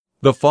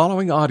The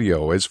following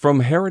audio is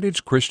from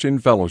Heritage Christian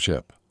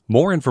Fellowship.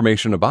 More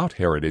information about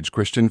Heritage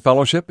Christian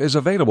Fellowship is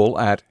available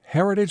at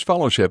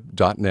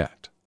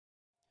heritagefellowship.net.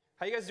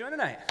 How you guys doing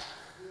tonight?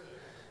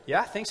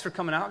 Yeah, thanks for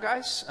coming out,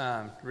 guys.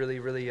 Really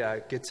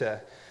good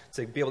to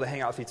be able to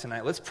hang out with you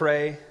tonight. Let's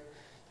pray,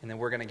 and then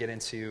we're going to get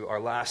into our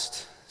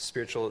last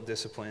spiritual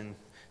discipline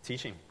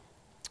teaching.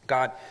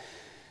 God,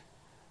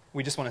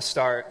 we just want to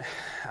start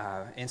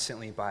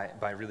instantly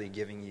by really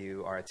giving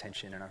you our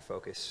attention and our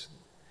focus.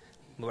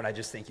 Lord, I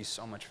just thank you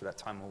so much for that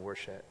time of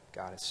worship.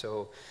 God, it's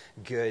so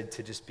good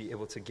to just be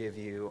able to give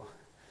you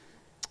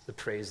the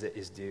praise that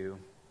is due.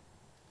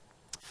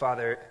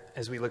 Father,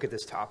 as we look at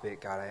this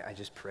topic, God, I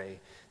just pray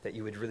that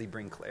you would really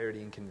bring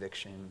clarity and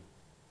conviction.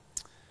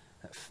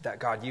 That,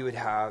 God, you would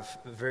have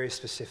a very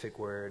specific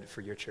word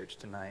for your church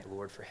tonight,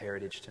 Lord, for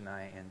Heritage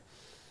tonight. And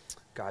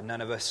God, none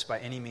of us by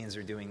any means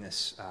are doing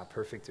this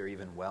perfect or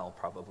even well,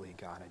 probably,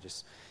 God. I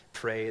just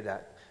pray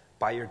that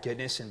by your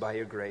goodness and by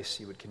your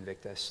grace, you would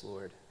convict us,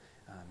 Lord.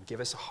 Give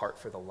us a heart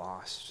for the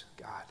lost,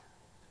 God.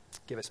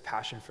 Give us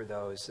passion for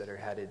those that are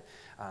headed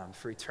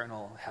for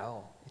eternal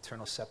hell,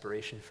 eternal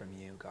separation from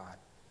you, God.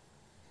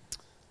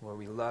 Lord,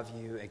 we love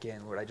you.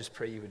 Again, Lord, I just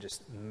pray you would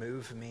just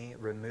remove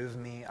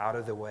me out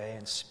of the way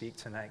and speak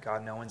tonight.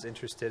 God, no one's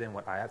interested in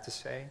what I have to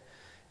say.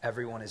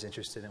 Everyone is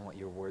interested in what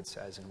your word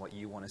says and what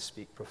you want to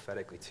speak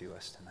prophetically to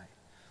us tonight.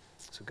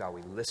 So God,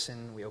 we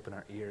listen, we open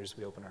our ears,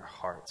 we open our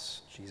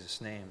hearts. In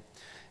Jesus' name,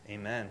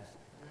 amen.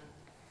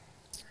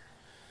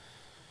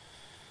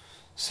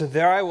 So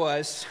there I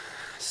was,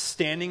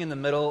 standing in the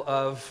middle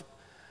of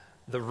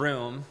the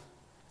room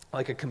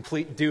like a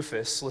complete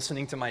doofus,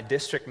 listening to my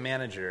district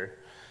manager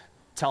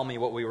tell me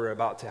what we were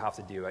about to have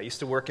to do. I used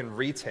to work in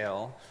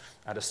retail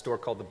at a store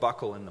called The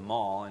Buckle in the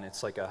mall, and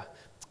it's like a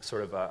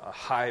sort of a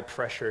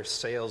high-pressure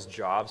sales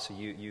job, so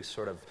you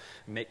sort of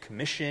make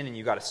commission, and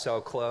you got to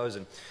sell clothes,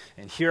 and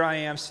here I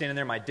am standing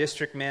there, my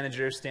district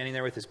manager standing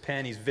there with his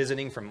pen. He's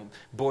visiting from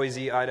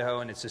Boise, Idaho,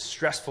 and it's just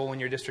stressful when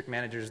your district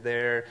manager's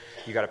there.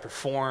 You got to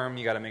perform,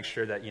 you got to make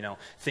sure that,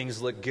 things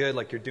look good,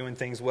 like you're doing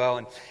things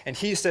well, and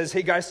he says,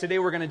 hey guys, today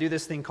we're going to do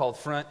this thing called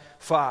front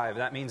five.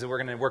 That means that we're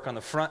going to work on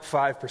the front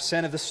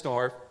 5% of the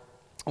store.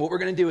 What we're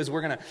going to do is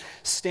we're going to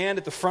stand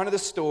at the front of the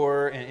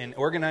store and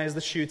organize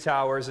the shoe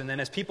towers, and then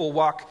as people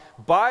walk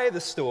by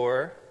the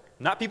store,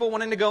 not people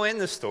wanting to go in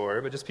the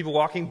store, but just people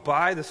walking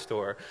by the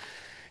store,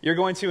 you're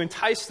going to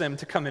entice them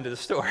to come into the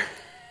store.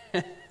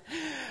 And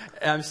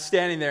I'm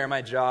standing there and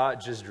my jaw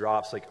just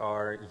drops like,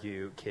 are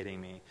you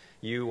kidding me?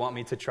 You want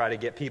me to try to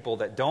get people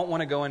that don't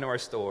want to go into our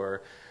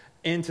store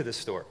into the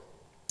store?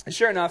 And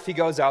sure enough, he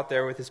goes out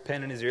there with his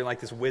pen in his ear like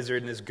this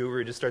wizard, and this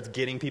guru just starts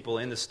getting people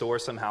in the store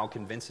somehow,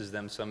 convinces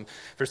them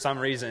for some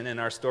reason, and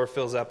our store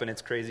fills up and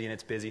it's crazy and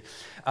it's busy.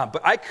 But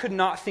I could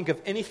not think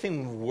of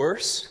anything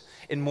worse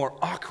and more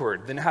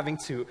awkward than having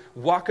to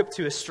walk up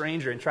to a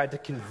stranger and try to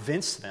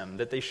convince them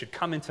that they should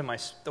come into my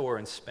store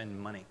and spend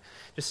money.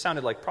 Just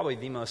sounded like probably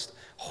the most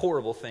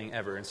horrible thing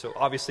ever. And so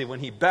obviously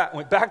when he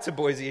went back to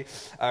Boise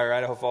or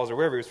Idaho Falls or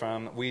wherever he was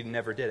from, we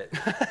never did it.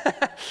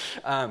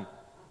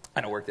 I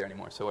don't work there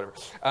anymore, so whatever.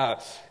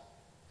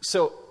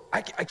 So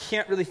I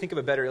can't really think of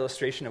a better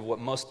illustration of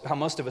how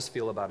most of us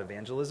feel about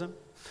evangelism.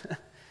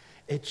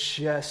 It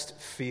just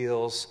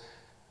feels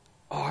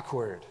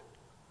awkward.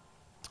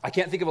 I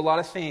can't think of a lot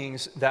of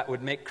things that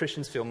would make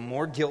Christians feel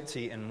more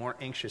guilty and more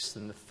anxious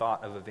than the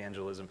thought of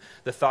evangelism.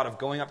 The thought of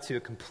going up to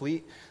a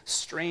complete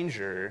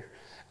stranger,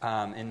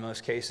 in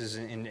most cases,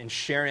 and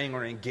sharing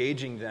or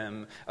engaging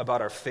them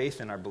about our faith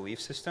and our belief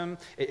system.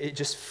 It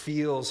just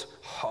feels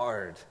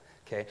hard.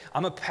 Okay.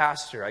 I'm a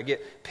pastor. I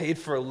get paid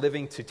for a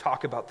living to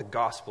talk about the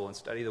gospel and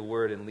study the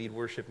word and lead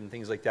worship and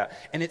things like that.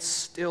 And it's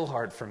still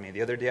hard for me.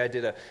 The other day I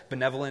did a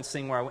benevolence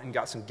thing where I went and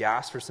got some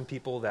gas for some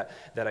people that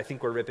I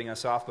think were ripping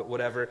us off, but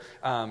whatever,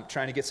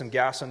 trying to get some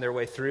gas on their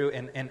way through.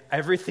 And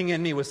everything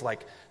in me was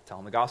like, tell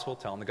them the gospel,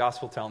 tell them the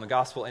gospel, tell them the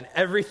gospel. And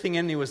everything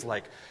in me was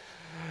like,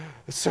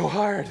 it's so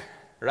hard.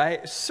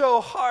 Right? It's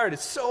so hard.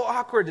 It's so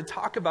awkward to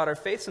talk about our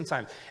faith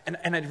sometimes. And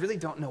I really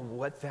don't know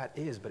what that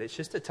is, but it's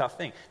just a tough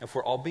thing. If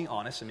we're all being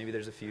honest, and maybe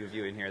there's a few of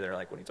you in here that are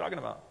like, what are you talking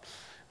about?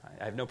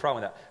 I have no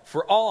problem with that. If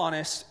we're all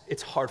honest,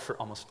 it's hard for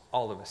almost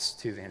all of us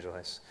to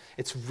evangelize.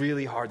 It's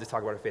really hard to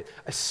talk about our faith,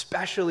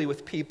 especially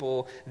with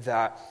people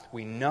that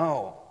we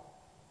know.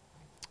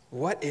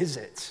 What is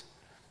it?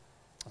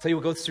 I'll tell you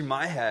what goes through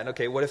my head.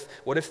 Okay, what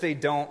if they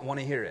don't want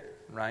to hear it?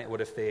 Right?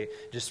 What if they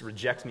just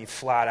reject me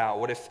flat out?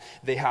 What if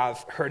they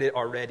have heard it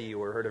already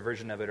or heard a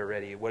version of it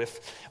already? What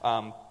if,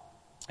 and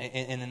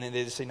then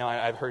they just say, no,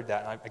 I've heard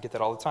that. And I get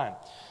that all the time.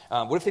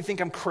 What if they think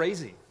I'm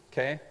crazy?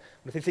 Okay?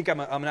 What if they think I'm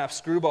a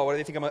screwball? What if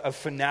they think I'm a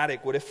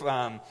fanatic? What if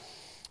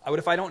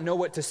I don't know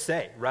what to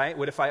say? Right?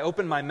 What if I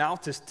open my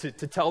mouth to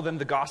tell them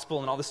the gospel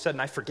and all of a sudden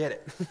I forget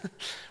it?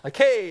 Like,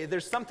 hey,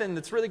 there's something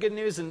that's really good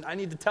news and I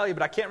need to tell you,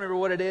 but I can't remember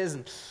what it is.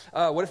 And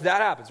what if that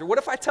happens? Or what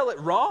if I tell it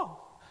wrong?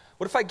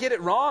 What if I get it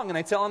wrong and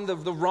I tell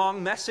them the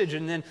wrong message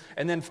and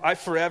then I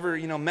forever,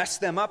 mess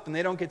them up and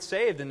they don't get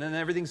saved and then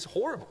everything's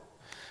horrible?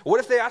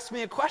 What if they ask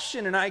me a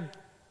question and I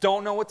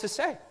don't know what to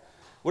say?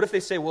 What if they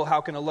say, well,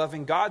 how can a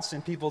loving God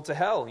send people to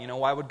hell?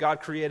 Why would God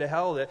create a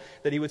hell that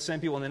he would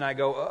send people? And then I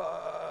go,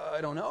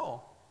 I don't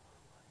know.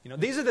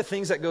 These are the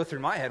things that go through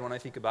my head when I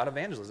think about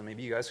evangelism.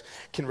 Maybe you guys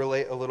can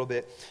relate a little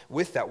bit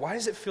with that. Why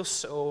does it feel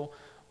so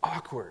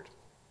awkward?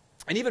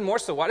 And even more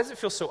so, why does it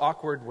feel so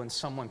awkward when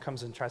someone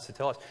comes and tries to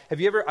tell us?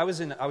 I was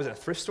in a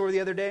thrift store the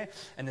other day,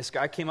 and this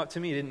guy came up to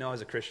me. He didn't know I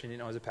was a Christian. He didn't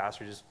know I was a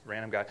pastor, just a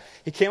random guy.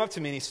 He came up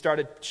to me, and he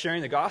started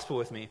sharing the gospel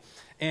with me.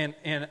 And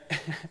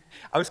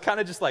I was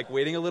kind of just like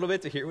waiting a little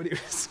bit to hear what he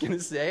was going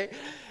to say.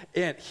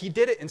 And he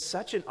did it in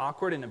such an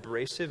awkward and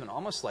abrasive and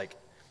almost like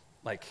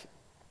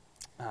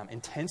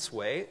intense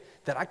way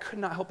that I could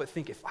not help but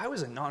think, if I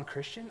was a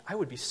non-Christian, I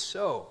would be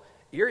so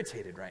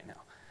irritated right now.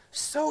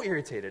 So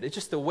irritated. It's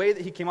just the way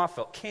that he came off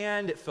felt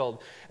canned. It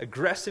felt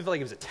aggressive, like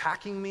he was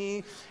attacking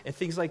me and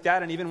things like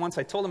that. And even once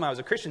I told him I was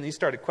a Christian, he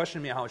started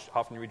questioning me, how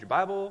often you read your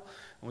Bible?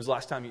 When was the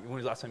last time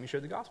you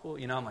shared the gospel?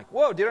 I'm like,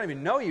 whoa, dude, I don't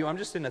even know you. I'm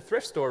just in a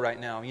thrift store right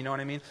now. You know what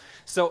I mean?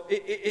 So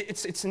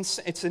it's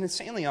an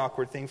insanely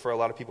awkward thing for a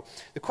lot of people.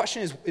 The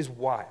question is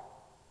why?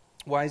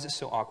 Why is it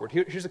so awkward?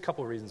 Here's a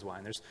couple of reasons why.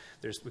 And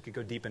we could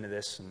go deep into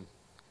this and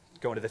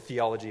go into the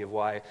theology of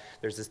why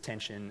there's this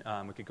tension.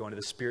 We could go into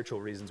the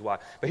spiritual reasons why.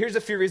 But here's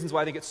a few reasons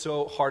why I think it's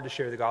so hard to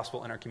share the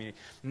gospel in our community.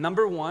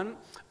 Number one,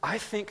 I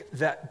think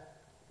that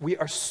we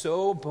are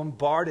so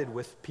bombarded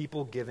with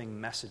people giving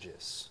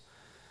messages.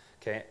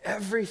 Okay?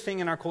 Everything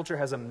in our culture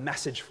has a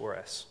message for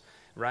us,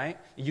 right?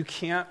 You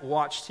can't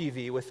watch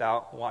TV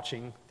without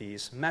watching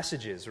these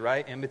messages,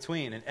 right? In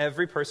between. And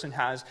every person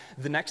has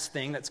the next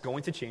thing that's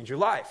going to change your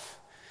life.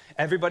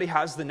 Everybody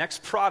has the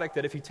next product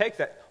that if you take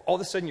that, all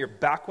of a sudden your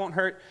back won't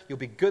hurt, you'll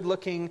be good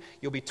looking,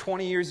 you'll be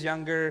 20 years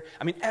younger.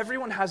 I mean,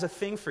 everyone has a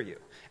thing for you.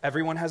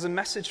 Everyone has a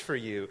message for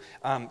you.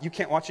 You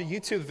can't watch a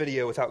YouTube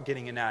video without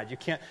getting an ad. You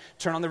can't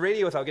turn on the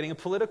radio without getting a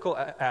political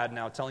ad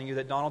now telling you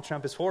that Donald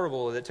Trump is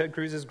horrible or that Ted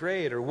Cruz is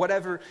great or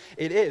whatever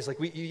it is. Like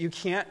you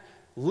can't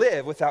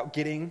live without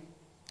getting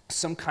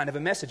some kind of a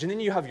message. And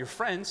then you have your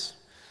friends.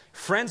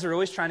 Friends are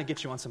always trying to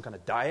get you on some kind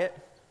of diet.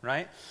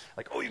 Right?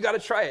 Like, oh, you got to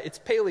try it. It's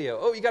paleo.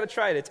 Oh, you got to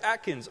try it. It's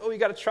Atkins. Oh, you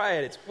got to try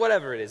it. It's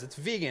whatever it is. It's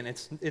vegan.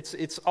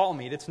 It's all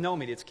meat. It's no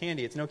meat. It's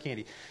candy. It's no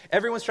candy.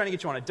 Everyone's trying to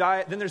get you on a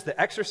diet. Then there's the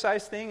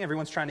exercise thing.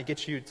 Everyone's trying to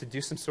get you to do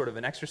some sort of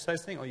an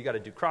exercise thing. Oh, you got to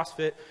do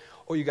CrossFit.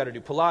 Oh, you got to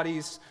do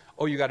Pilates.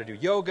 Oh, you got to do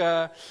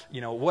yoga.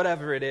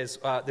 Whatever it is.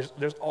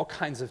 There's all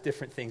kinds of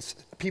different things.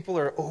 People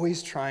are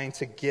always trying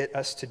to get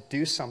us to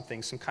do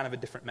something, some kind of a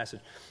different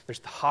message. There's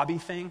the hobby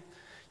thing.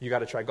 You got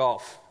to try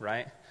golf,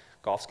 right?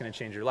 Golf's going to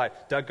change your life.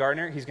 Doug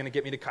Gardner, he's going to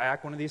get me to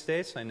kayak one of these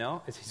days. I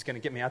know. He's going to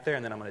get me out there,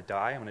 and then I'm going to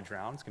die. I'm going to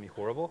drown. It's going to be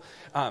horrible.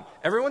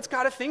 Everyone's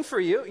got a thing for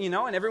you,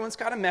 and everyone's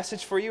got a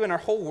message for you, and our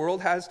whole world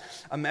has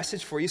a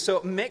message for you. So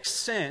it makes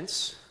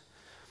sense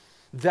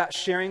that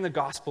sharing the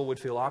gospel would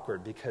feel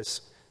awkward because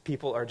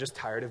people are just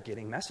tired of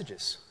getting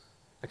messages.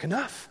 Like,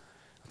 enough.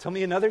 Tell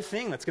me another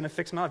thing that's going to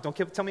fix my life. Don't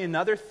tell me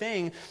another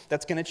thing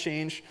that's going to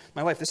change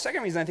my life. The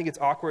second reason I think it's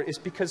awkward is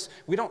because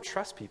we don't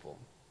trust people.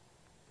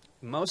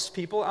 Most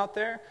people out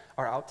there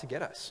are out to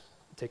get us,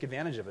 take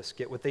advantage of us,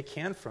 get what they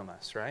can from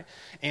us, right?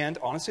 And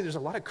honestly, there's a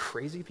lot of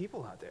crazy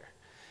people out there.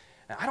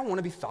 And I don't want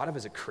to be thought of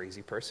as a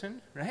crazy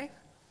person, right?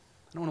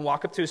 I don't want to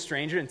walk up to a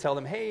stranger and tell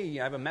them, hey,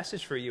 I have a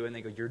message for you. And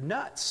they go, you're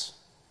nuts.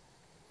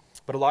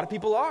 But a lot of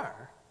people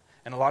are.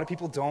 And a lot of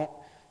people don't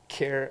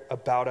care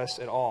about us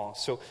at all.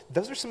 So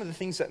those are some of the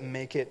things that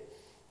make it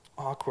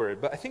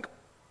awkward. But I think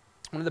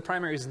one of the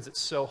primary reasons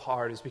it's so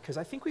hard is because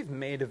I think we've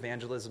made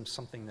evangelism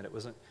something that it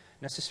wasn't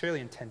necessarily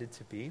intended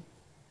to be.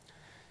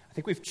 I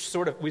think we've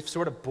sort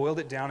of boiled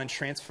it down and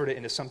transferred it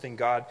into something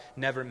God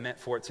never meant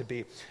for it to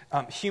be.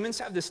 Humans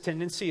have this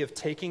tendency of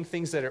taking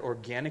things that are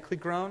organically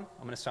grown.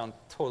 I'm going to sound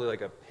totally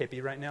like a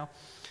hippie right now.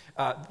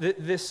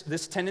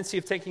 This tendency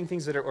of taking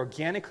things that are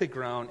organically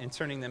grown and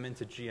turning them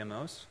into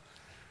GMOs.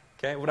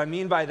 Okay, what I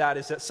mean by that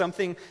is that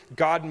something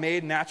God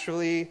made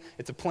naturally,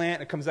 it's a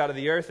plant, it comes out of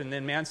the earth, and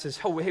then man says,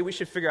 oh, hey, we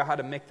should figure out how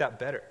to make that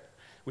better.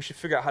 We should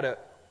figure out how to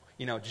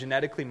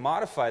genetically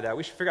modify that.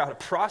 We should figure out how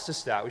to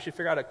process that. We should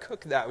figure out how to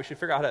cook that. We should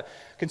figure out how to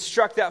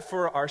construct that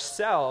for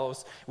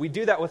ourselves. We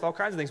do that with all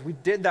kinds of things. We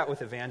did that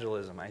with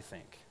evangelism, I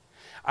think.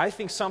 I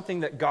think something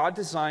that God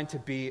designed to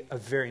be a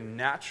very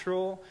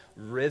natural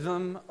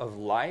rhythm of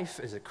life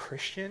as a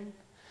Christian,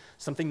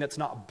 something that's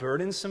not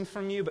burdensome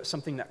from you, but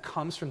something that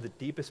comes from the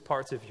deepest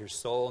parts of your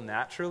soul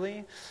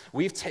naturally.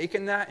 We've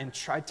taken that and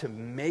tried to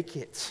make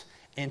it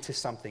into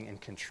something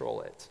and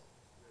control it.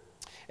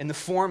 In the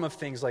form of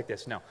things like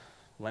this. Now,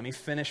 let me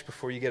finish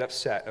before you get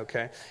upset,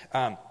 okay?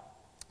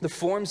 The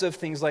forms of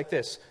things like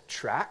this.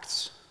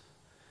 Tracts.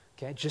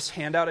 Okay, just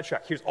hand out a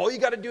tract. Here's all you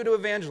got to do to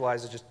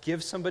evangelize is just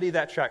give somebody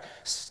that tract.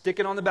 Stick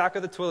it on the back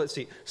of the toilet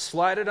seat.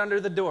 Slide it under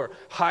the door.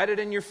 Hide it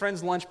in your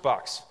friend's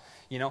lunchbox.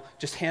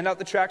 Just hand out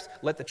the tracts.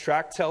 Let the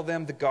tract tell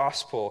them the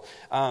gospel.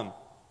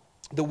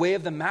 The Way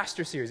of the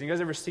Master series. You guys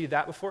ever see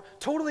that before?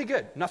 Totally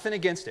good. Nothing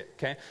against it,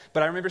 okay?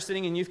 But I remember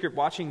sitting in youth group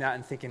watching that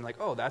and thinking like,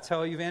 oh, that's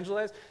how you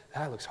evangelize?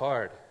 That looks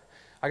hard.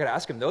 I got to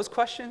ask him those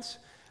questions?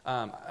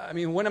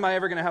 When am I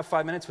ever going to have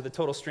 5 minutes with a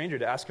total stranger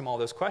to ask him all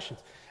those questions?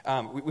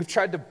 We've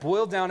tried to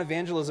boil down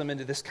evangelism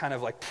into this kind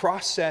of like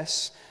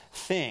process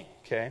thing,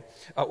 okay?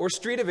 Or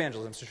street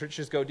evangelism. So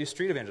churches go do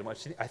street evangelism,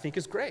 which I think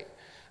is great,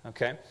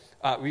 okay?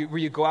 Where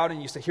you go out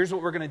and you say, here's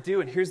what we're going to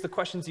do, and here's the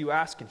questions you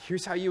ask, and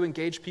here's how you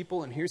engage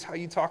people, and here's how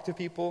you talk to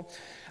people.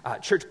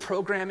 Church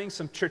programming.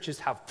 Some churches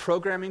have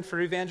programming for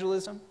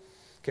evangelism.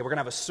 Okay, we're going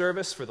to have a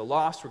service for the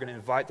lost. We're going to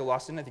invite the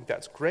lost in. I think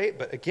that's great.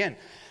 But again,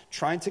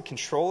 trying to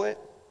control it.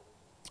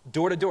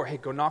 Door to door. Hey,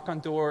 go knock on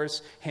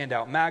doors, hand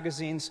out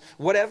magazines,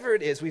 whatever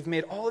it is. We've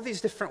made all of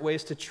these different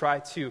ways to try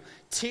to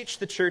teach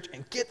the church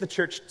and get the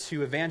church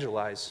to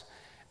evangelize.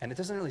 And it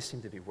doesn't really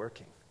seem to be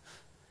working.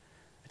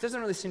 It doesn't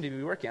really seem to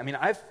be working. I mean,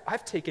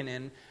 I've taken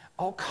in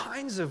all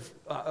kinds of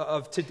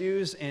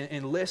to-dos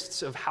and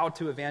lists of how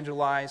to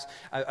evangelize.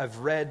 I've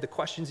read the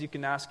questions you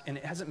can ask, and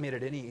it hasn't made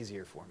it any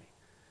easier for me.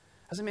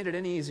 It hasn't made it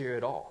any easier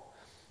at all.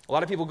 A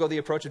lot of people go the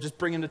approach of just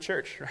bring them to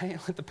church, right?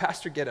 Let the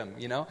pastor get them,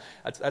 you know.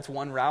 That's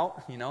one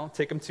route, you know.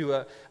 Take them to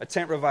a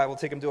tent revival,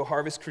 take them to a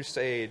harvest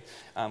crusade,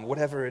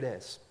 whatever it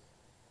is.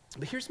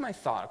 But here's my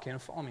thought, okay,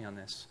 and follow me on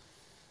this.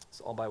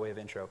 It's all by way of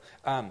intro.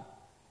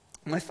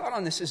 My thought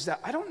on this is that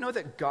I don't know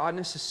that God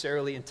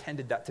necessarily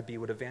intended that to be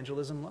what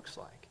evangelism looks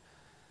like.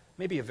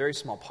 Maybe a very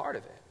small part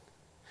of it.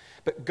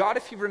 But God,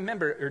 if you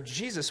remember, or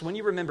Jesus, when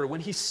you remember,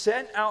 when he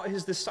sent out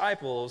his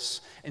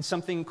disciples in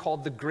something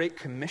called the Great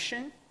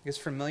Commission, you guys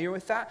familiar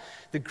with that?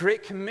 The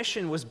Great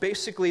Commission was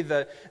basically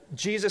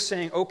Jesus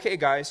saying, okay,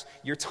 guys,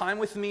 your time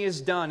with me is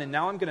done, and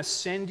now I'm going to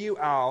send you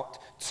out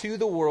to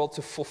the world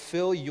to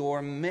fulfill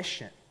your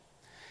mission.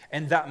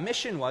 And that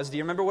mission was, do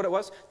you remember what it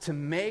was? To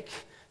make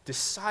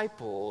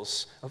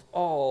disciples of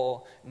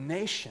all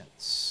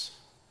nations.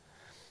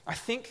 I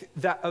think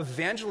that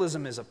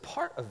evangelism is a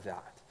part of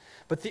that.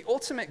 But the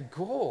ultimate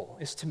goal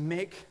is to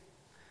make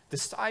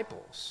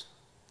disciples.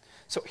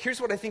 So here's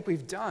what I think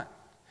we've done.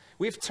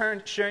 We've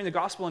turned sharing the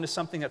gospel into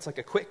something that's like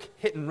a quick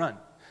hit and run.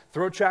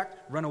 Throw a tract,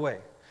 run away.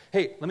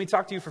 Hey, let me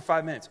talk to you for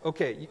 5 minutes.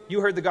 Okay,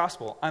 you heard the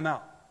gospel, I'm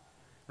out.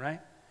 Right?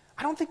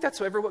 I don't think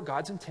that's ever what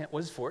God's intent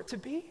was for it to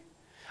be.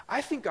 I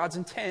think God's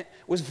intent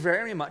was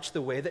very much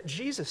the way that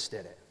Jesus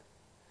did it.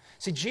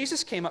 See,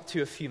 Jesus came up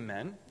to a few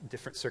men,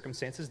 different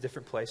circumstances,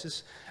 different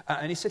places,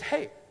 and he said,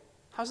 hey,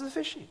 how's the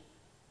fishing?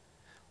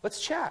 Let's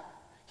chat.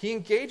 He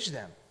engaged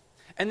them.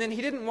 And then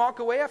he didn't walk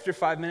away after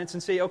 5 minutes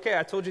and say, okay,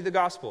 I told you the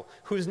gospel.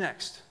 Who's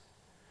next?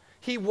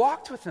 He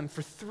walked with them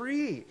for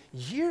 3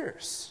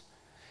 years.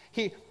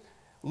 He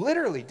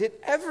literally did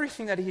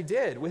everything that he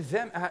did with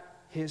them at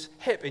his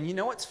hip. And you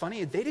know what's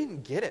funny? They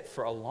didn't get it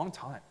for a long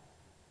time.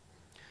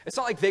 It's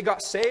not like they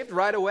got saved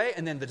right away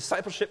and then the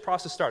discipleship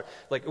process started.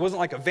 Like, it wasn't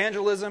like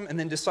evangelism and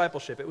then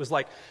discipleship. It was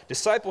like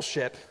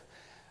discipleship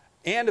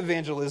and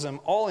evangelism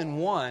all in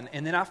one.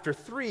 And then after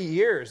 3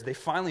 years, they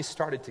finally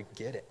started to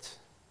get it.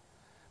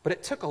 But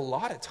it took a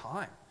lot of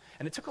time.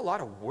 And it took a lot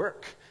of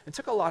work. It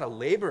took a lot of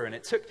labor. And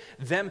it took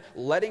them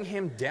letting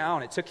him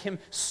down. It took him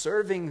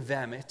serving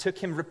them. It took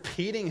him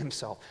repeating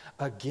himself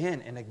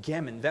again and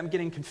again. And them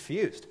getting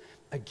confused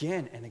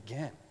again and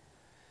again.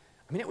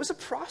 I mean, it was a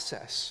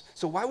process.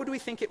 So why would we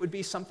think it would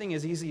be something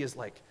as easy as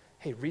like,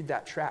 hey, read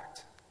that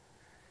tract?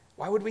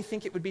 Why would we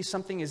think it would be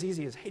something as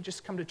easy as, hey,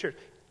 just come to church?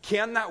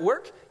 Can that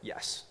work?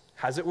 Yes.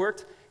 Has it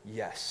worked?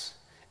 Yes.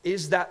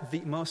 Is that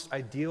the most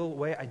ideal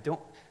way? I don't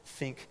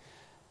think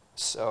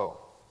so.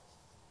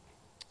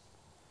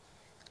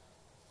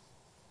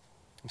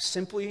 I'm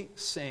simply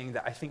saying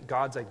that I think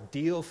God's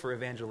ideal for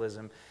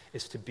evangelism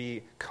is to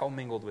be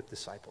commingled with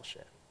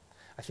discipleship.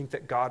 I think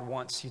that God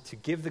wants you to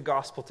give the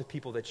gospel to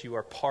people that you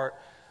are part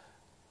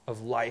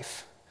of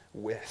life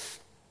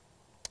with.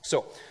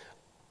 So,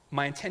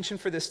 my intention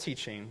for this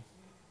teaching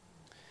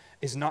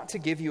is not to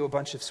give you a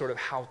bunch of sort of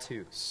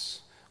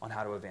how-tos on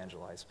how to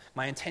evangelize.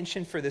 My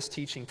intention for this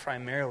teaching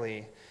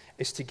primarily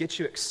is to get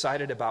you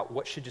excited about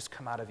what should just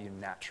come out of you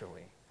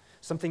naturally.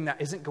 Something that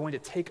isn't going to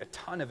take a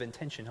ton of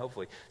intention,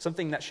 hopefully.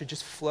 Something that should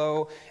just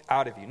flow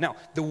out of you. Now,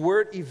 the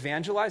word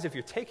evangelize, if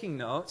you're taking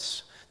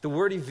notes, the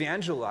word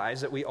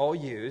evangelize that we all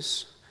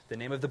use, the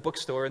name of the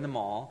bookstore in the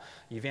mall,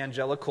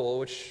 evangelical,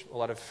 which a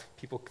lot of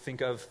people think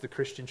of the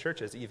Christian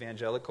church as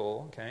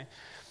evangelical, okay,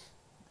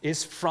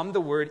 is from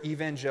the word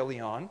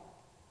evangelion.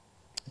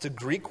 It's a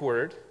Greek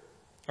word,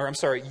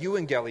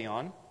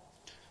 euangelion. I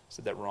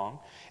said that wrong.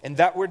 And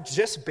that word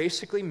just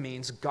basically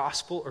means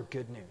gospel or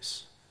good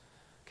news.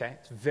 Okay?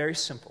 It's very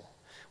simple.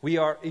 We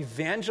are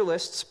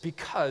evangelists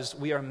because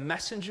we are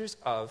messengers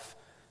of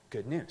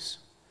good news.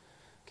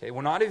 Okay?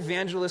 We're not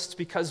evangelists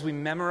because we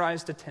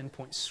memorized a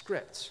 10-point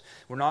script.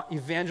 We're not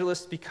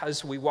evangelists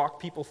because we walk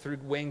people through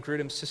Wayne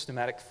Grudem's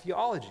systematic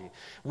theology.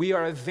 We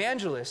are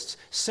evangelists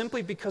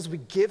simply because we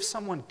give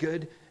someone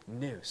good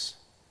news.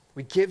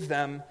 We give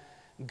them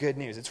good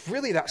news. It's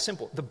really that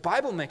simple. The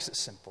Bible makes it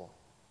simple.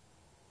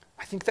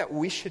 I think that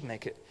we should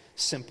make it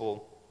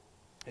simple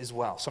as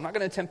well. So I'm not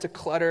going to attempt to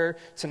clutter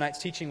tonight's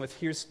teaching with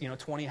here's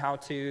 20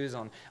 how-tos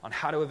on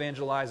how to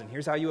evangelize and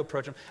here's how you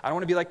approach them. I don't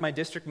want to be like my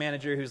district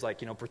manager who's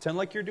like, pretend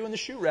like you're doing the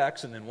shoe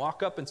racks and then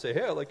walk up and say,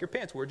 hey, I like your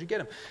pants. Where'd you get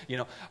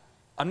them?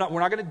 We're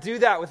not going to do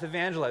that with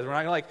Evangelism. We're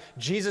not going to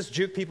Jesus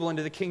juke people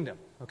into the kingdom,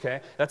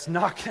 okay?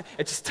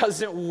 It just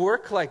doesn't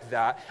work like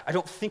that. I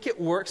don't think it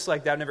works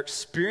like that. I've never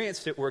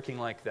experienced it working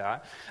like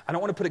that. I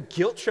don't want to put a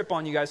guilt trip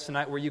on you guys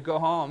tonight where you go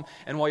home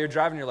and while you're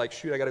driving, you're like,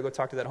 shoot, I got to go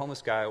talk to that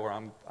homeless guy or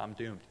I'm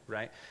doomed,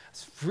 right?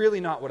 It's really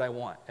not what I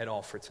want at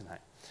all for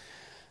tonight.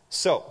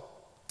 So,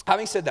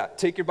 having said that,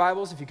 take your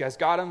Bibles, if you guys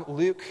got them,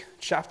 Luke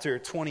chapter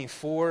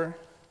 24.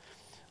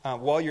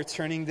 While you're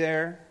turning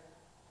there,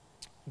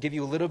 give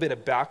you a little bit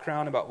of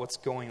background about what's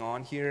going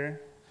on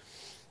here.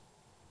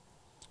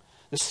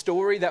 The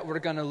story that we're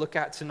going to look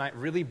at tonight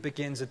really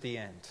begins at the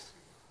end.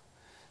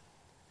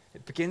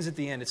 It begins at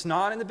the end. It's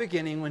not in the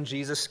beginning when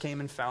Jesus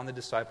came and found the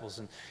disciples.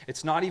 And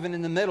it's not even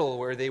in the middle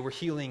where they were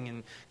healing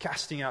and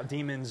casting out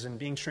demons and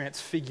being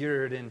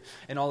transfigured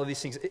and all of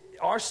these things.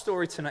 Our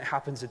story tonight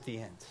happens at the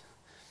end.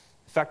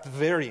 In fact, the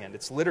very end.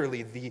 It's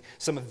literally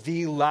some of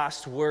the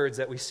last words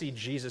that we see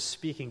Jesus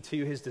speaking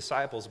to his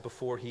disciples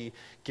before he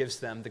gives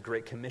them the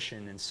Great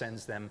Commission and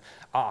sends them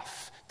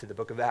off to the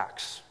book of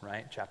Acts,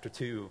 right? Chapter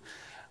 2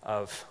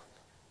 of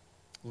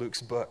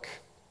Luke's book.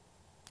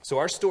 So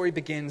our story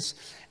begins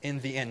in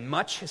the end.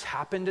 Much has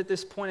happened at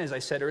this point. As I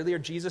said earlier,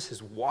 Jesus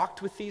has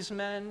walked with these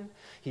men.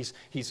 He's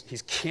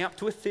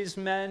camped with these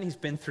men. He's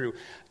been through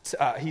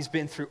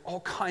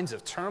all kinds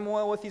of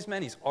turmoil with these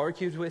men. He's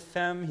argued with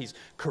them. He's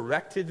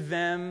corrected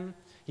them.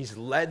 He's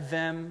led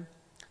them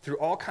through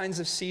all kinds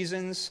of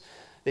seasons.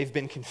 They've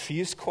been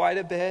confused quite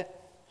a bit.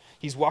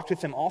 He's walked with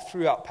them all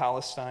throughout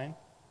Palestine.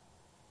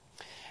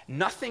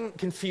 Nothing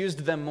confused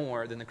them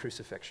more than the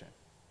crucifixion.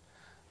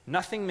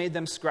 Nothing made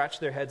them scratch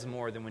their heads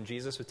more than when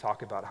Jesus would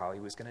talk about how he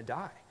was going to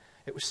die.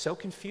 It was so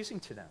confusing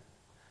to them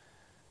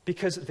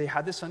because they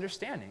had this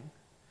understanding,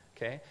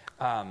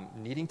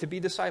 needing to be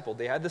discipled.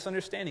 They had this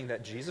understanding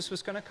that Jesus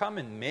was going to come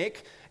and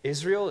make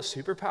Israel a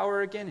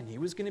superpower again, and he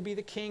was going to be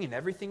the king, and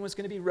everything was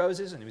going to be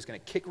roses, and he was going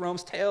to kick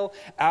Rome's tail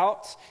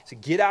out. So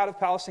get out of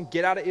Palestine,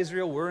 get out of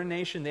Israel, we're a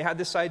nation. They had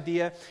this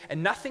idea,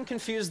 and nothing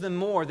confused them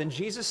more than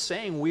Jesus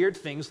saying weird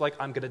things like,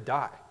 I'm going to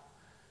die.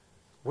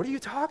 What are you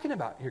talking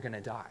about? You're going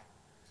to die.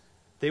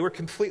 They were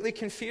completely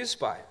confused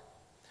by it.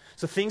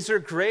 So things are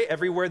great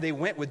everywhere they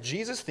went. With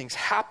Jesus, things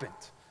happened.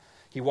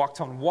 He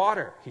walked on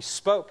water. He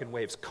spoke and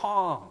waves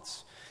calmed.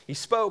 He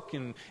spoke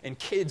and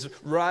kids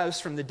rose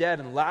from the dead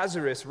and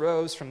Lazarus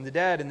rose from the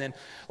dead. And then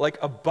like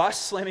a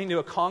bus slamming into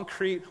a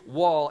concrete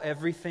wall,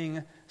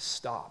 everything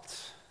stopped.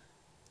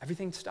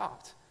 Everything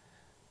stopped.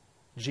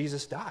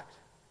 Jesus died.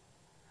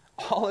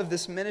 All of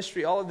this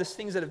ministry, all of these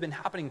things that have been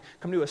happening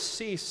come to a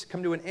cease,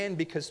 come to an end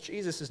because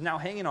Jesus is now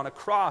hanging on a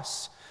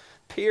cross,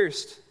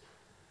 pierced,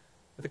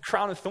 with a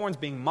crown of thorns,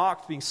 being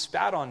mocked, being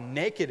spat on,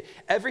 naked.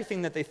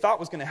 Everything that they thought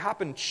was going to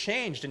happen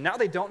changed, and now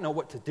they don't know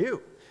what to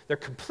do. They're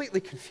completely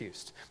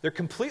confused. They're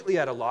completely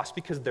at a loss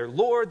because their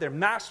Lord, their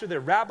master, their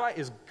rabbi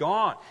is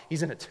gone.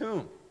 He's in a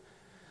tomb.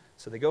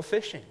 So they go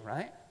fishing,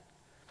 right?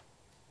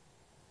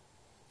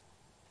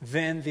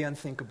 Then the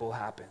unthinkable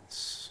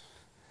happens.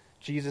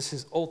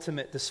 Jesus'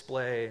 ultimate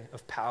display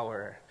of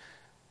power.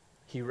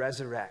 He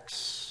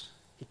resurrects.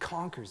 He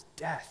conquers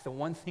death, the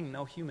one thing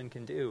no human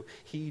can do.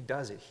 He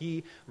does it.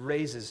 He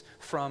raises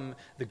from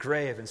the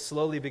grave and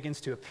slowly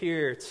begins to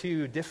appear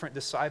to different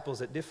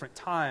disciples at different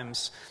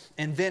times.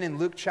 And then in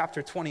Luke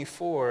chapter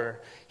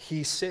 24,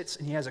 he sits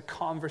and he has a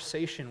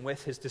conversation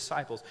with his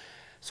disciples.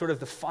 Sort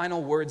of the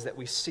final words that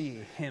we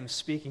see him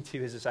speaking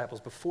to his disciples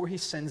before he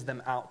sends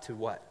them out to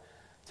what?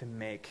 To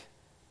make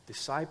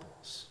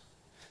disciples.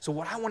 So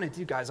what I want to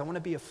do, guys, I want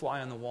to be a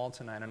fly on the wall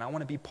tonight, and I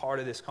want to be part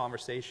of this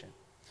conversation.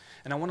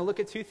 And I want to look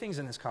at two things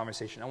in this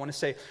conversation. I want to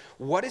say,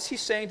 what is he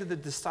saying to the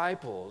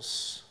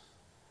disciples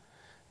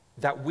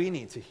that we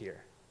need to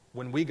hear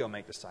when we go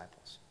make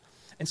disciples?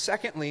 And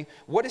secondly,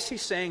 what is he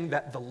saying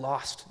that the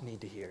lost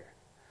need to hear?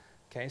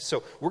 Okay,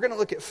 so we're going to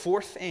look at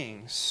four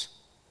things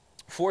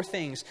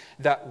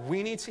that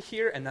we need to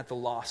hear and that the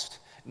lost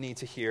need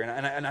to hear.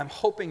 And I'm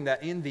hoping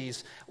that in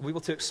these, we'll be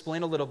able to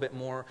explain a little bit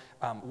more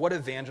what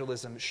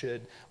evangelism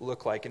should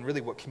look like and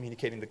really what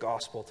communicating the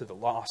gospel to the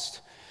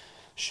lost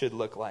should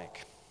look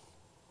like.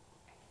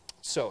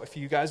 So, if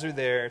you guys are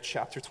there,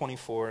 chapter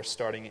 24,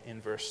 starting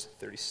in verse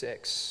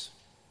 36.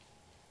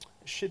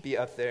 It should be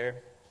up there.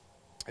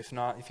 If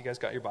not, if you guys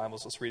got your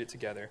Bibles, let's read it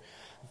together.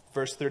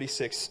 Verse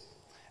 36,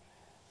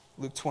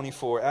 Luke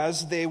 24.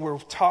 As they were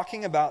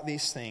talking about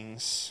these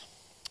things,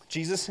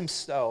 Jesus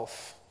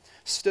himself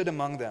stood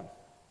among them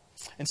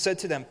and said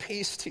to them,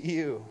 "Peace to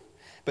you."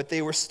 But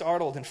they were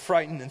startled and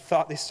frightened and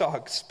thought they saw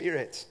a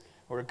spirit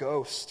or a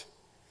ghost.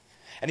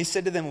 And he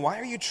said to them, "Why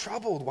are you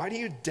troubled? Why do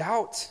you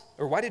doubt?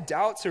 Or why did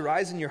doubts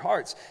arise in your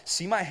hearts?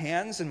 See my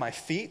hands and my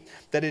feet,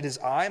 that it is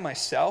I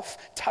myself.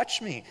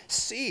 Touch me,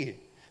 see.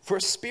 For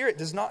a spirit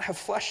does not have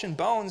flesh and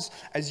bones,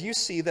 as you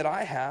see that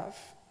I have."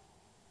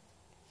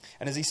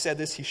 And as he said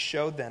this, he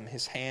showed them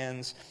his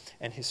hands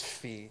and his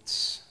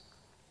feet.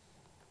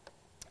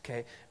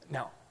 Okay,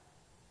 now,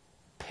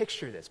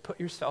 picture this. Put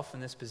yourself in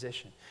this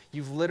position.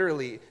 You've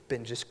literally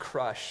been just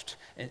crushed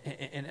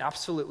and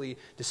absolutely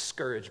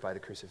discouraged by the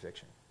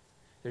crucifixion.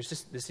 There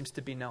seems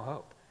to be no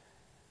hope.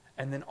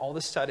 And then all of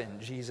a sudden,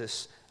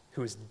 Jesus,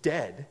 who is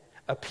dead,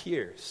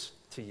 appears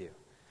to you.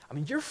 I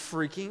mean, you're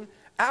freaking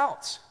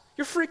out.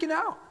 You're freaking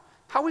out.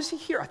 How is he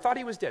here? I thought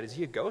he was dead. Is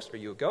he a ghost? Are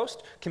you a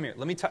ghost? Come here.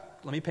 Let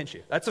me pinch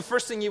you. That's the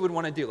first thing you would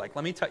want to do. Like,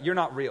 you're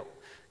not real.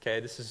 Okay,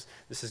 this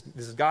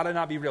is got to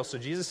not be real. So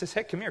Jesus says,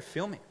 hey, come here,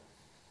 feel me.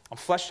 I'm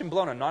flesh and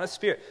blood. I'm not a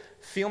spirit.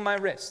 Feel my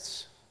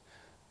wrists.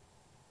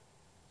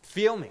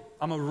 Feel me.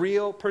 I'm a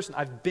real person.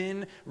 I've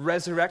been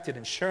resurrected.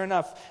 And sure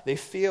enough, they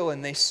feel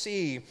and they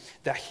see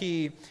that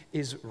he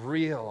is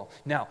real.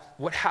 Now,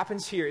 what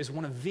happens here is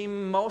one of the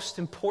most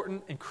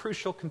important and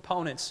crucial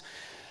components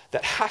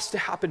that has to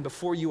happen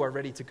before you are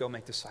ready to go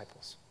make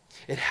disciples.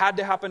 It had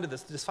to happen to the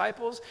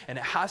disciples, and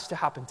it has to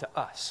happen to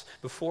us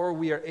before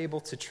we are able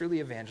to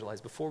truly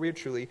evangelize, before we are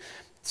truly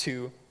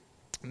to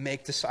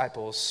make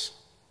disciples.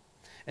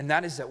 And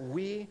that is that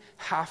we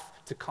have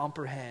to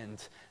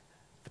comprehend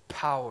the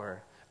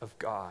power of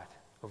God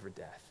over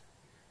death.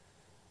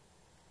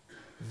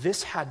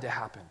 This had to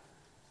happen.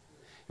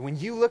 When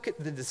you look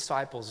at the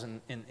disciples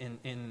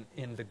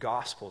in the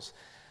Gospels,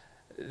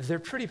 they're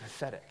pretty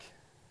pathetic.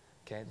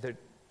 Okay, they're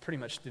pretty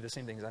much do the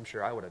same things I'm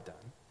sure I would have done.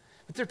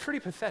 But they're pretty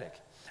pathetic.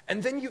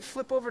 And then you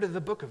flip over to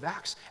the book of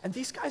Acts, and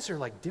these guys are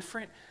like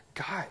different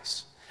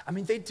guys. I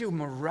mean, they do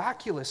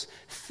miraculous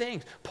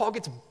things. Paul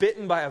gets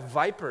bitten by a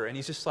viper, and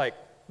he's just like,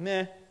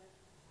 meh,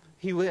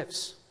 he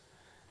lives.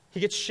 He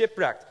gets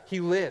shipwrecked, he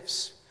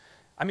lives.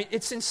 I mean,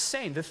 it's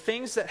insane. The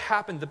things that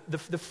happened,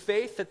 the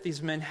faith that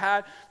these men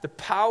had, the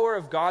power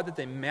of God that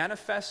they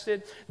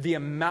manifested, the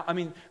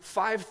amount,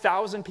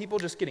 5,000 people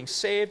just getting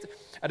saved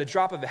at a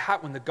drop of a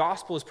hat when the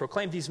gospel is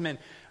proclaimed. These men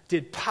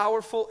did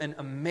powerful and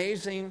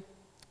amazing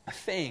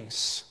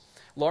things,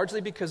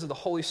 largely because of the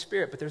Holy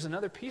Spirit. But there's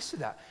another piece of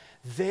that.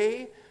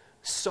 They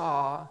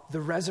saw the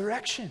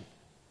resurrection.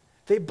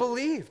 They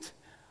believed.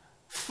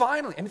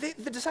 Finally. I mean,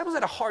 the disciples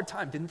had a hard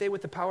time, didn't they,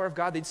 with the power of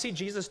God? They'd see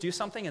Jesus do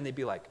something and they'd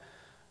be like,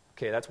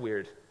 okay, that's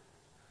weird.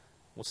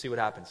 We'll see what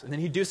happens. And then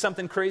he'd do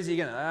something crazy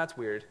again. That's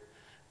weird.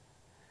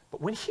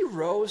 But when he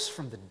rose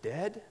from the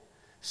dead,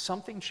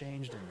 something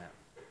changed in them.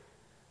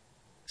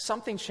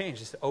 Something changed.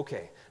 He said,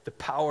 okay, the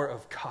power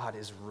of God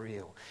is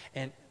real.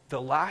 And the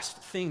last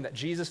thing that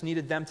Jesus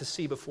needed them to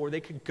see before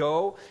they could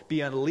go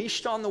be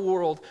unleashed on the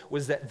world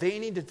was that they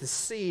needed to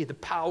see the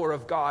power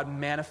of God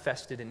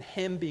manifested in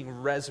him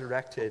being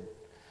resurrected.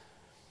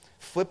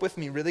 Flip with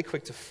me really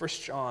quick to 1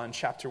 John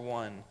chapter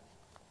 1.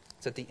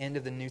 It's at the end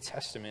of the New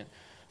Testament.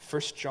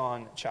 1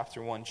 John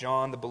chapter 1.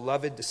 John, the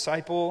beloved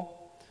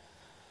disciple,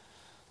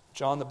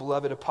 John, the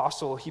beloved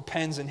apostle, he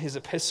pens in his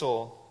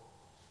epistle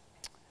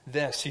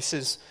this. He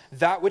says,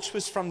 that which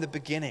was from the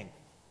beginning,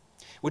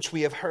 which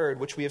we have heard,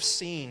 which we have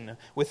seen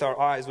with our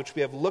eyes, which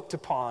we have looked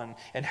upon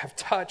and have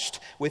touched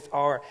with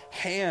our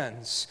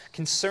hands,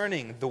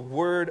 concerning the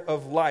word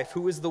of life.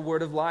 Who is the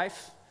word of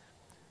life?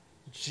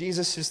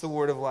 Jesus is the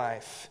word of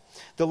life.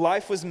 The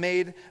life was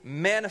made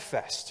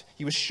manifest.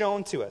 He was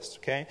shown to us,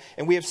 okay?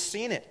 And we have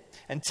seen it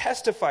and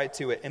testified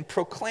to it and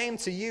proclaimed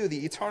to you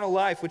the eternal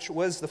life which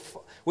was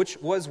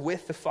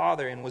with the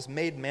Father and was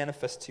made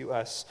manifest to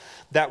us.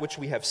 That which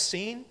we have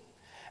seen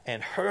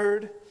and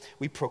heard,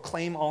 we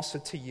proclaim also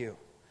to you,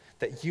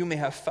 that you may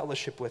have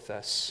fellowship with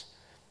us.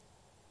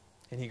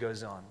 And he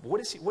goes on. What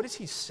is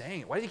he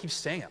saying? Why does he keep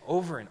saying it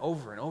over and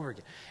over and over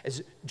again?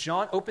 As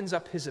John opens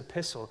up his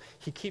epistle,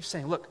 he keeps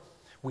saying, look,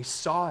 we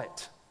saw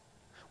it.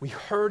 We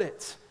heard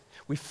it.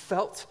 We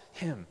felt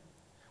him.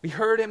 We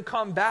heard him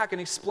come back and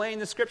explain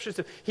the scriptures.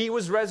 He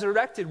was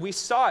resurrected. We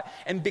saw it.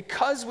 And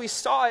because we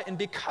saw it and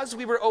because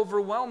we were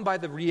overwhelmed by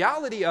the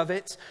reality of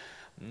it,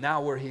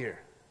 now we're here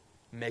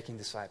making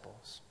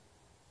disciples.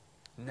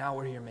 Now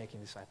we're here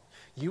making disciples.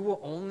 You will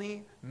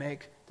only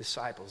make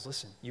disciples.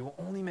 Listen, you will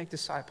only make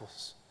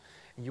disciples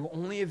and you will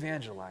only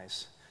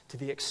evangelize to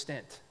the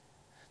extent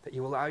that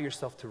you allow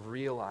yourself to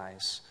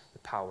realize the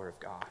power of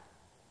God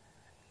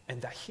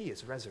and that he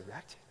is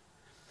resurrected.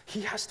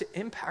 He has to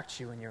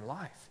impact you in your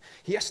life.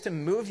 He has to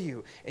move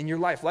you in your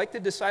life. Like the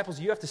disciples,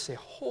 you have to say,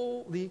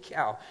 holy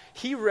cow,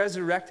 he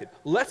resurrected.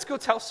 Let's go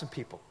tell some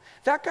people.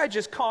 That guy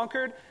just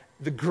conquered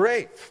the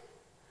grave.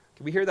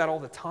 We hear that all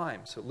the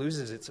time, so it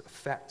loses its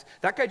effect.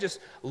 That guy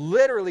just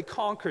literally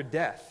conquered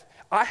death.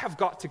 I have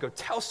got to go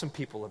tell some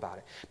people about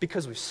it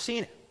because we've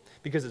seen it,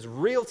 because it's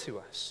real to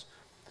us.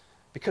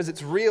 Because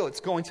it's real, it's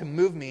going to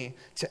move me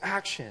to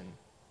action.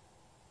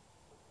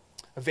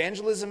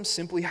 Evangelism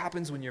simply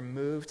happens when you're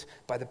moved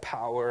by the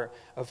power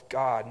of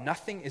God.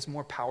 Nothing is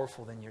more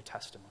powerful than your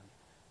testimony.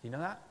 You know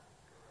that?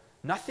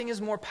 Nothing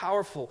is more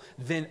powerful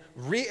than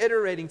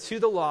reiterating to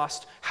the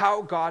lost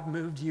how God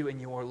moved you in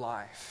your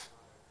life.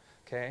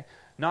 Okay?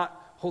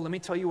 Not, let me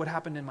tell you what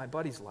happened in my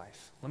buddy's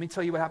life. Let me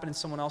tell you what happened in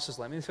someone else's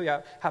life. Let me tell you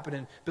what happened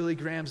in Billy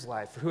Graham's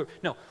life. Or whoever.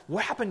 No,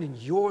 what happened in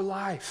your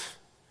life?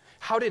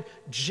 How did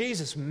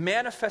Jesus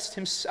manifest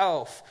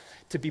himself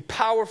to be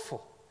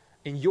powerful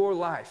in your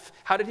life?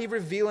 How did he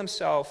reveal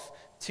himself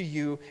to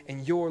you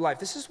in your life?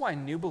 This is why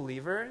new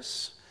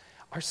believers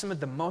are some of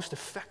the most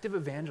effective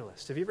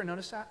evangelists. Have you ever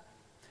noticed that?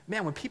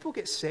 Man, when people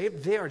get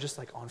saved, they are just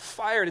like on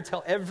fire to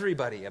tell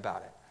everybody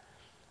about it.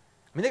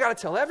 I mean, they got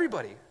to tell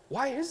everybody.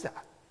 Why is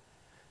that?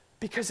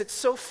 Because it's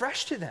so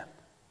fresh to them.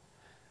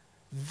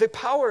 The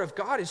power of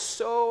God is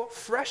so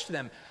fresh to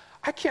them.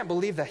 I can't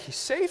believe that he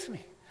saved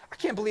me. I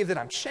can't believe that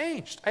I'm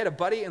changed. I had a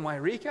buddy in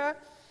Wairika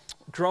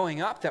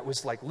growing up that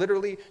was like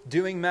literally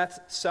doing meth,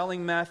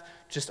 selling meth,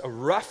 just a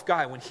rough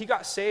guy. When he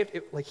got saved,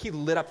 he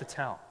lit up the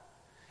town.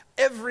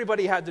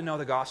 Everybody had to know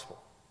the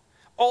gospel.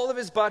 All of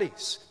his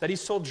buddies that he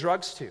sold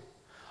drugs to,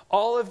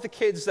 all of the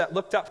kids that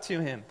looked up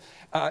to him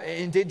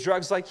and did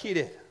drugs like he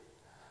did,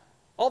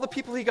 all the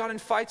people he got in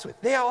fights with,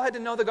 they all had to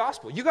know the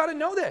gospel. You got to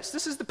know this.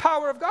 This is the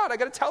power of God. I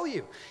got to tell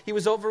you. He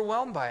was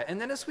overwhelmed by it.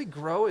 And then as we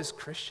grow as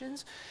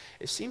Christians,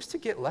 it seems to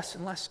get less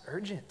and less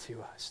urgent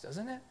to us,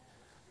 doesn't it?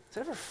 Does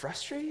that ever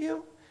frustrate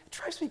you? It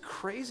drives me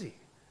crazy.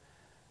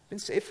 I've been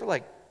saved for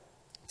like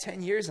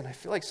 10 years, and I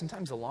feel like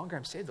sometimes the longer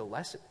I'm saved,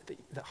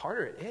 the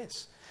harder it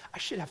is. I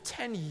should have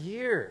 10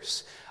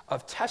 years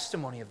of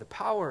testimony of the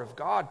power of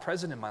God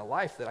present in my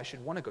life that I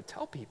should want to go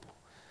tell people.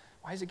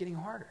 Why is it getting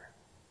harder?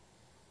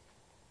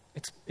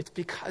 It's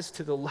because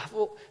to the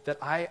level that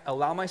I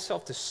allow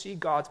myself to see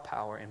God's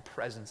power and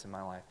presence in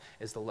my life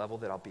is the level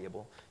that I'll be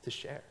able to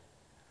share.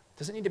 It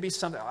doesn't need to be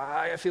something,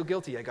 I feel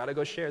guilty, I got to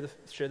go share the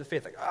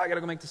faith. Like, I got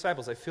to go make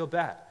disciples, I feel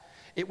bad.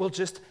 It will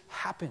just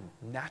happen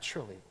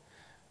naturally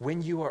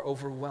when you are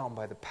overwhelmed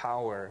by the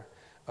power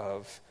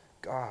of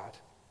God.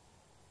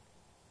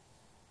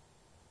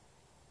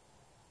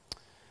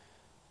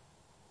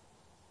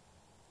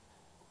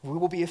 We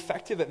will be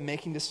effective at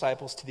making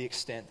disciples to the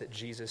extent that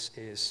Jesus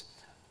is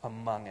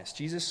among us.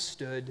 Jesus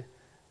stood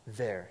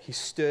there. He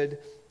stood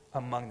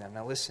among them.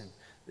 Now listen,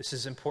 this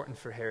is important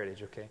for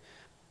Heritage, okay?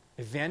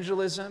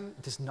 Evangelism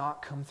does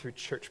not come through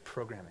church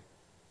programming,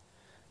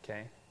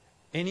 okay?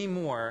 Any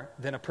more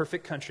than a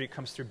perfect country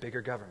comes through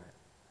bigger government,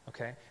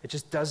 okay? It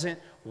just doesn't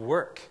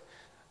work,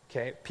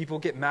 okay? People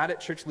get mad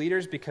at church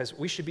leaders because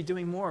we should be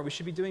doing more, we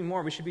should be doing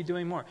more, we should be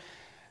doing more.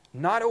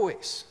 Not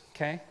always,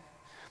 okay?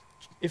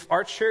 If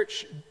our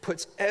church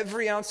puts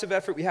every ounce of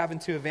effort we have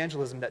into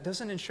evangelism, that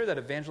doesn't ensure that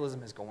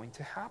evangelism is going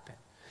to happen.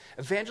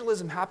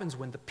 Evangelism happens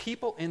when the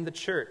people in the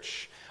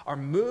church are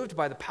moved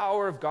by the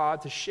power of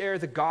God to share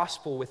the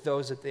gospel with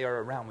those that they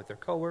are around, with their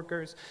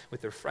coworkers, with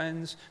their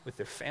friends, with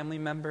their family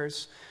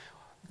members.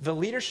 The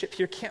leadership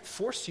here can't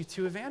force you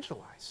to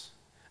evangelize.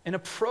 And a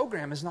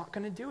program is not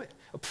going to do it.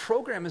 A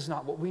program is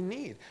not what we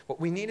need. What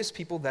we need is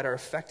people that are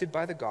affected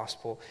by the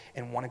gospel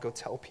and want to go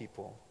tell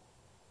people.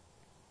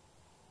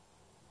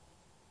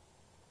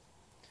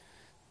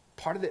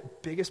 Part of the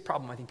biggest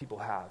problem I think people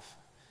have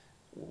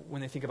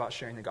when they think about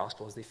sharing the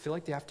gospel is they feel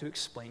like they have to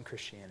explain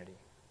Christianity.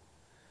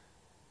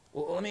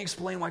 Well, let me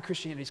explain why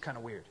Christianity is kind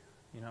of weird,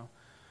 you know?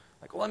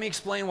 Like, well, let me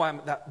explain why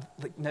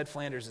like Ned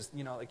Flanders is,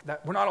 you know, like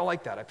that. We're not all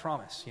like that, I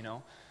promise, you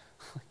know?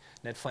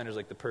 Ned Flanders is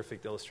like the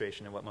perfect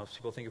illustration of what most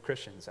people think of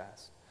Christians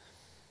as.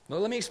 Well,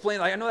 let me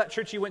explain. I know that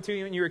church you went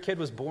to when you were a kid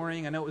was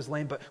boring. I know it was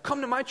lame, but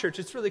come to my church.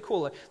 It's really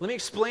cool. Let me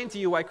explain to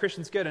you why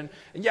Christians good. And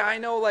yeah, I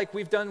know like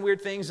we've done weird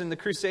things in the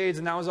Crusades,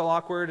 and that was all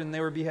awkward, and they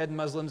were beheading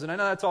Muslims, and I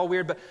know that's all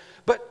weird,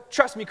 but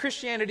trust me,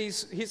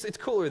 it's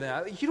cooler than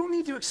that. You don't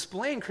need to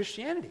explain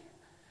Christianity.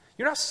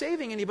 You're not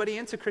saving anybody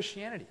into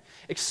Christianity.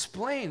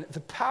 Explain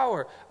the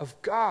power of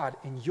God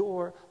in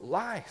your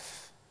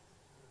life.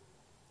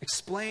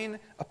 Explain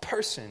a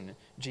person,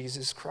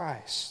 Jesus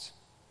Christ.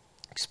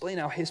 Explain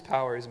how his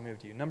power has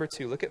moved you. Number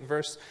 2, look at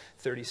verse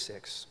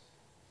 36.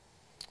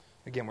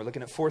 Again, we're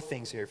looking at 4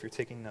 things here if you're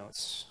taking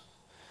notes.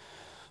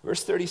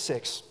 Verse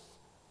 36.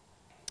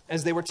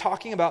 As they were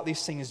talking about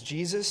these things,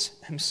 Jesus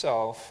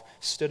himself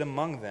stood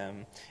among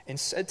them and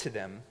said to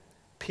them,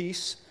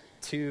 "Peace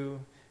to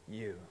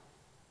you."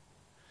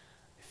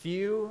 If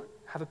you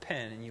have a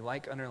pen and you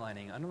like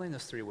underlining, underline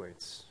those 3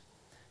 words.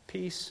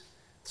 Peace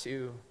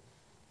to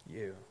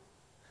you.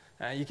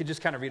 You could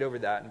just kind of read over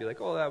that and be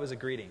like, oh, that was a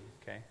greeting,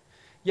 okay?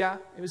 Yeah,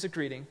 it was a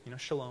greeting, you know,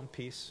 shalom,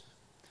 peace.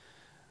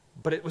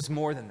 But it was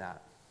more than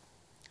that.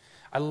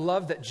 I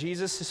love that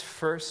Jesus'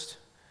 first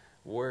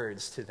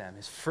words to them,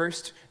 his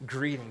first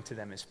greeting to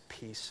them is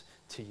peace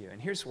to you. And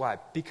here's why.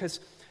 Because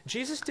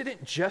Jesus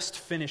didn't just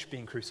finish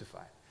being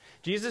crucified.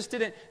 Jesus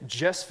didn't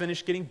just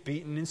finish getting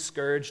beaten and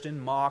scourged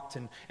and mocked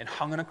and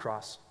hung on a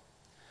cross.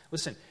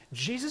 Listen,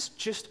 Jesus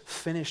just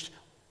finished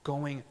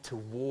going to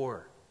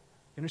war.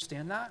 You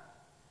understand that?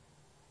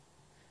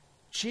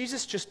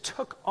 Jesus just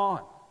took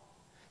on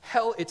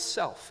hell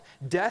itself,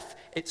 death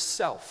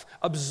itself,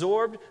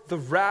 absorbed the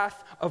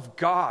wrath of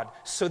God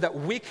so that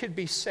we could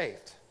be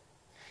saved.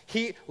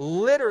 He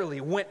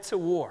literally went to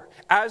war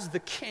as the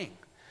king,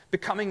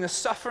 becoming the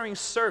suffering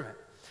servant.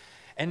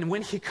 And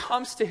when he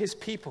comes to his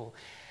people,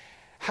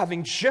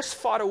 having just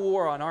fought a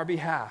war on our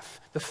behalf,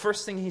 the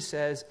first thing he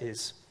says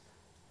is,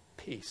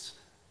 peace.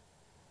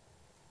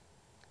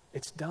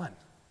 It's done.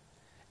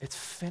 It's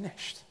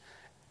finished.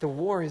 The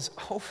war is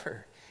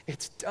over.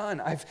 It's done.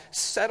 I've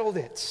settled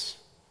it.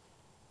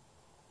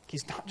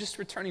 He's not just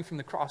returning from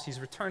the cross. He's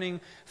returning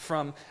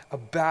from a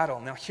battle.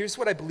 Now, here's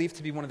what I believe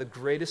to be one of the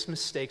greatest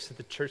mistakes that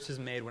the church has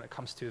made when it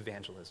comes to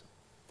evangelism.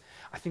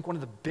 I think one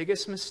of the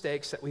biggest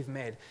mistakes that we've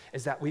made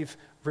is that we've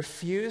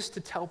refused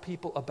to tell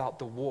people about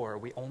the war.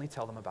 We only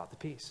tell them about the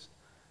peace.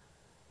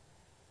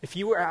 If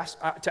you were asked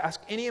to ask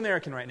any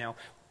American right now,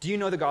 do you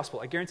know the gospel?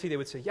 I guarantee they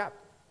would say, yeah.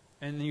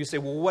 And then you say,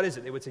 well, what is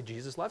it? They would say,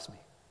 Jesus loves me.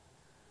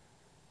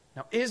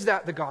 Now, is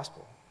that the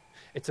gospel?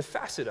 It's a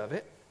facet of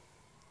it.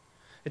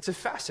 It's a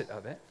facet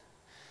of it.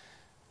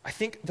 I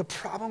think the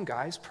problem,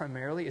 guys,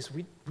 primarily is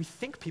we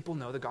think people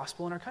know the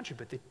gospel in our country,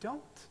 but they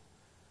don't.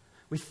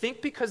 We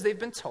think because they've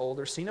been told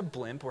or seen a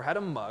blimp or had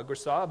a mug or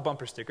saw a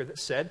bumper sticker that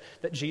said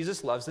that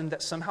Jesus loves them,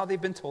 that somehow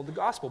they've been told the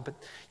gospel. But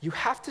you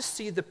have to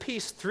see the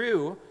peace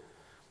through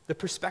the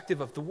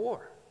perspective of the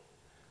war.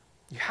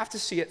 You have to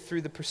see it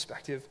through the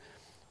perspective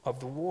of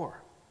the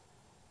war.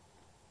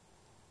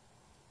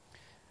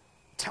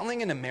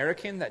 Telling an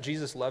American that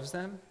Jesus loves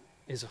them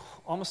is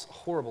almost a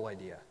horrible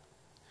idea.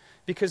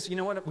 Because you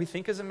know what we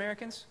think as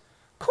Americans?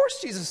 Of course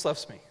Jesus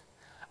loves me.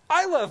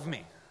 I love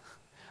me.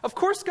 Of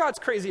course God's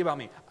crazy about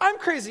me. I'm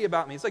crazy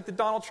about me. It's like the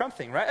Donald Trump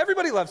thing, right?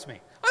 Everybody loves me.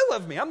 I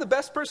love me. I'm the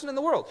best person in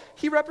the world.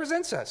 He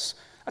represents us.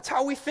 That's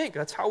how we think.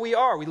 That's how we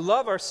are. We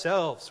love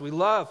ourselves. We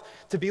love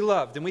to be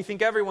loved. And we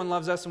think everyone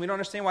loves us, and we don't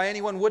understand why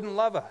anyone wouldn't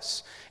love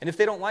us. And if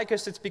they don't like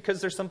us, it's because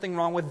there's something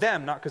wrong with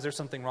them, not because there's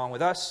something wrong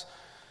with us.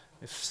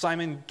 If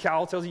Simon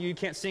Cowell tells you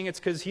can't sing, it's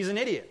because he's an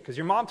idiot, because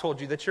your mom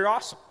told you that you're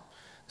awesome.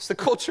 It's the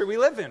culture we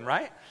live in,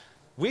 right?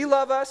 We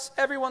love us.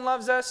 Everyone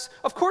loves us.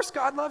 Of course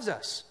God loves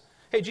us.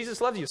 Hey, Jesus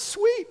loves you.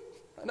 Sweet.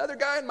 Another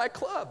guy in my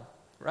club,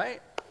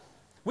 right?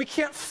 We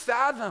can't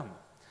fathom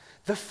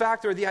the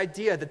fact or the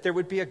idea that there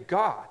would be a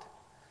God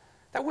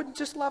that wouldn't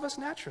just love us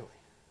naturally.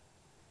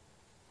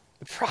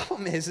 The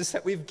problem is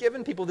that we've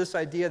given people this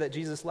idea that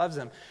Jesus loves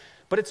them,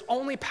 but it's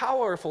only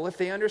powerful if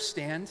they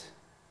understand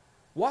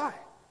why.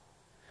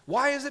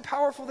 Why is it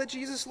powerful that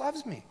Jesus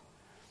loves me?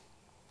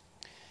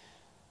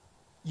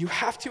 You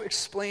have to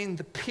explain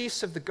the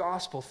peace of the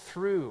gospel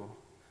through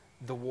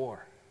the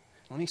war.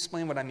 Let me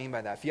explain what I mean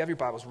by that. If you have your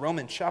Bibles,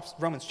 Romans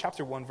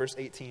chapter 1, verse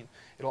 18.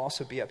 It'll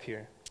also be up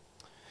here.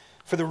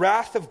 For the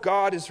wrath of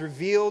God is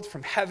revealed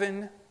from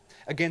heaven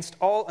against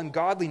all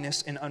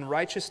ungodliness and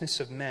unrighteousness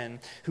of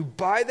men, who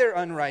by their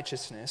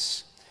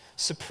unrighteousness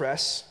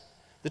suppress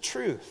the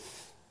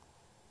truth.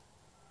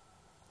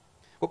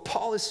 What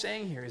Paul is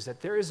saying here is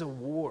that there is a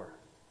war.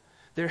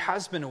 There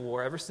has been a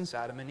war ever since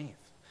Adam and Eve.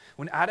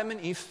 When Adam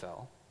and Eve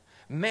fell,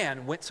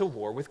 man went to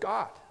war with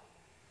God.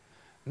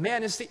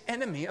 Man is the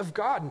enemy of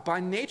God. And by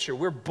nature,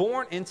 we're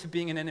born into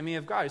being an enemy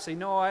of God. You say,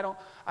 no, I don't.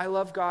 I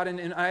love God,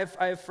 and I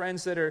have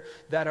friends that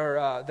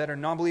are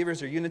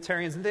non-believers or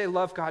Unitarians, and they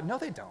love God. No,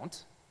 they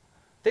don't.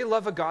 They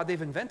love a God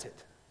they've invented.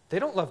 They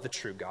don't love the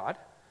true God.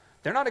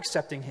 They're not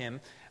accepting him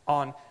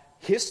on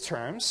his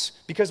terms,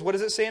 because what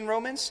does it say in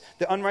Romans?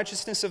 The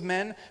unrighteousness of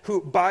men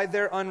who by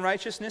their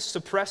unrighteousness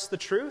suppress the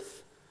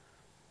truth.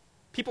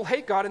 People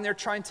hate God, and they're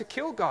trying to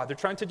kill God. They're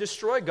trying to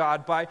destroy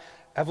God by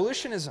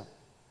evolutionism,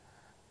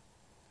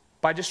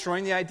 by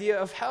destroying the idea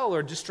of hell,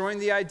 or destroying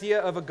the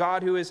idea of a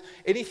God who is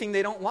anything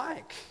they don't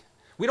like.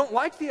 We don't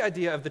like the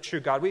idea of the true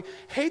God. We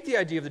hate the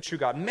idea of the true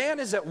God. Man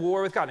is at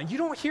war with God. And you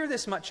don't hear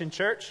this much in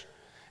church.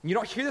 And you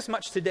don't hear this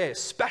much today,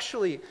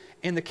 especially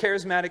in the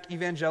charismatic,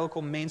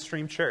 evangelical,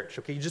 mainstream church.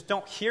 Okay, you just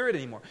don't hear it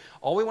anymore.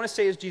 All we want to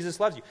say is Jesus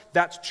loves you.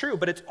 That's true,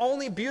 but it's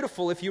only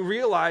beautiful if you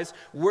realize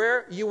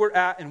where you were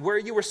at and where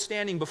you were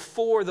standing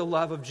before the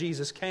love of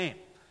Jesus came.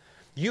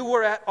 You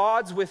were at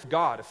odds with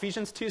God.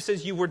 Ephesians 2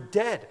 says you were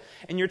dead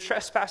in your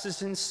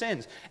trespasses and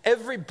sins.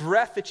 Every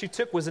breath that you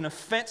took was an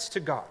offense to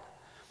God.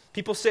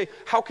 People say,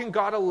 how can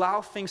God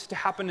allow things to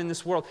happen in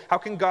this world? How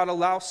can God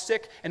allow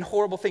sick and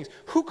horrible things?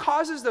 Who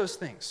causes those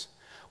things?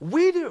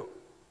 We do.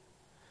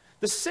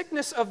 The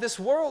sickness of this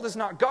world is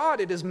not God,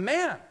 it is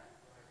man.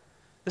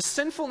 The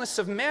sinfulness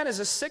of man is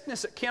a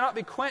sickness that cannot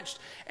be quenched,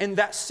 and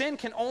that sin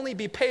can only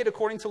be paid,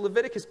 according to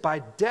Leviticus, by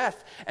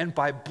death and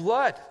by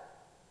blood.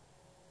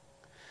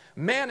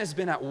 Man has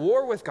been at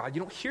war with God.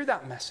 You don't hear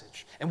that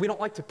message, and we don't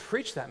like to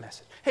preach that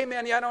message. Hey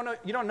man, yeah, I don't know,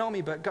 you don't know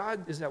me, but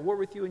God is at war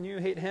with you and you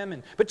hate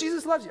him, but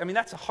Jesus loves you. I mean,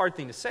 that's a hard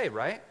thing to say,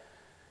 right?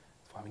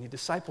 That's why we need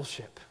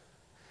discipleship.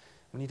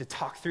 We need to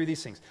talk through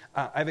these things.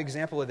 I have an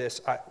example of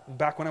this.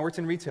 Back when I worked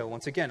in retail,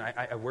 once again,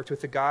 I worked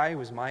with a guy who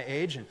was my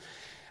age,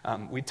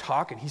 and we'd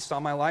talk, and he saw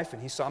my life,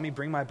 and he saw me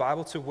bring my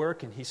Bible to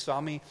work, and he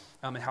saw me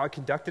and how I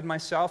conducted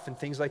myself and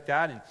things like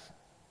that, and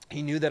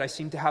he knew that I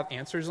seemed to have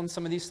answers on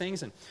some of these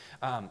things, and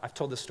I've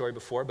told this story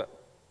before, but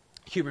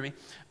humor me.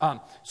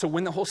 So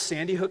when the whole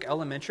Sandy Hook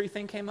Elementary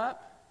thing came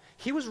up,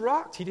 he was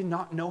rocked. He did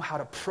not know how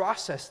to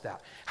process that.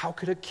 How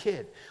could a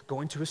kid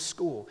go into a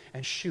school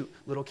and shoot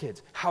little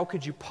kids? How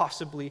could you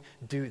possibly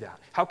do that?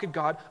 How could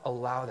God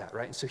allow that,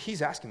 right? And so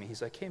he's asking me,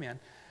 he's like, hey man,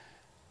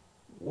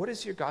 what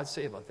does your God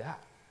say about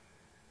that?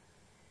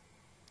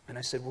 And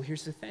I said, well,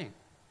 here's the thing.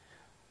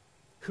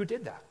 Who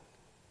did that?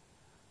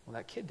 Well,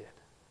 that kid did.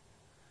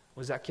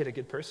 Was that kid a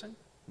good person?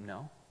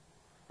 No.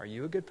 Are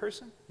you a good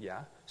person?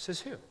 Yeah. Says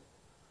who?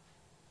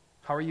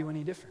 How are you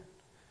any different?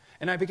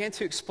 And I began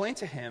to explain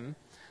to him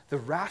the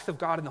wrath of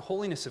God and the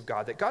holiness of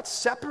God, that God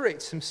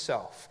separates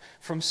himself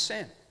from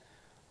sin.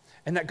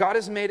 And that God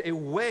has made a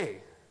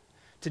way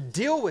to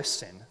deal with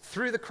sin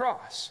through the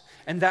cross.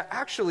 And that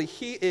actually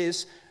he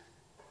is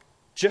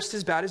just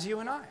as bad as you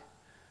and I.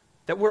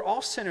 That we're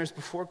all sinners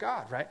before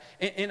God, right?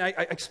 And I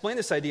explained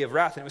this idea of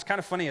wrath, and it was kind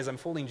of funny as I'm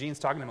folding jeans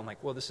talking to him. I'm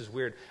like, well, this is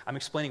weird. I'm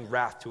explaining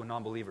wrath to a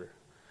non-believer.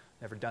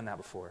 Never done that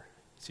before.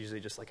 It's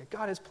usually just like,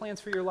 God has plans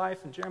for your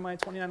life, and Jeremiah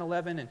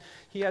 29:11, and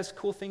he has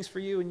cool things for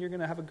you, and you're going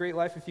to have a great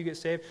life if you get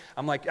saved.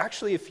 I'm like,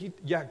 actually,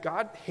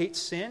 God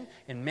hates sin,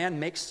 and man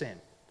makes sin.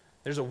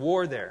 There's a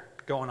war there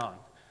going on.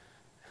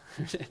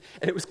 And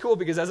it was cool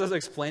because as I was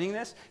explaining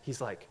this, he's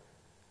like,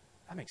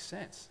 that makes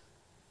sense.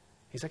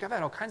 He's like, I've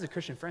had all kinds of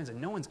Christian friends, and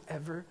no one's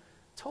ever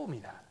told me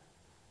that.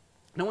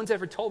 No one's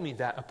ever told me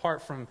that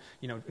apart from,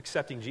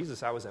 accepting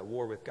Jesus, I was at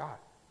war with God.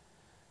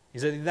 He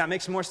said, that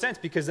makes more sense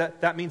because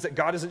that means that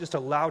God doesn't just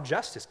allow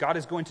justice. God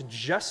is going to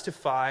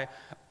justify,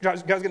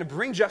 God's going to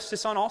bring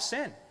justice on all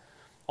sin.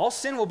 All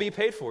sin will be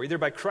paid for, either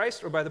by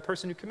Christ or by the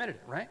person who committed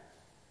it, right?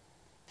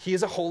 He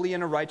is a holy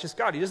and a righteous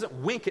God. He doesn't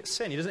wink at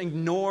sin. He doesn't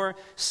ignore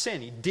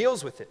sin. He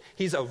deals with it.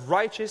 He's a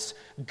righteous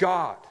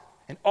God,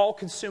 an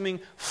all-consuming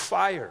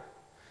fire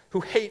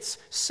who hates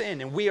sin,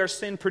 and we are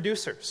sin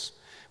producers.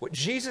 What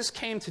Jesus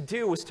came to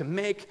do was to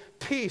make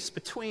peace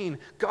between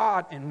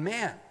God and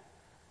man.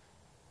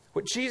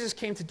 What Jesus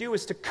came to do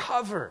is to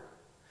cover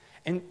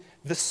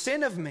the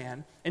sin of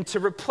man and to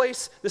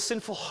replace the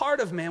sinful heart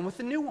of man with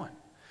a new one.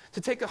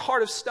 To take a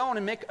heart of stone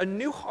and make a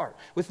new heart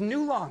with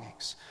new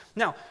longings.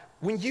 Now,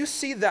 when you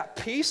see that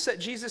peace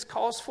that Jesus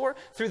calls for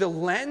through the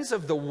lens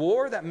of the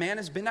war that man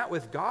has been at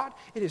with God,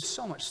 it is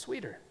so much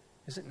sweeter,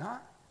 is it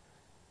not?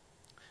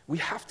 We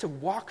have to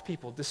walk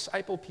people,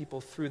 disciple people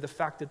through the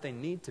fact that they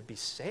need to be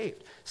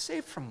saved.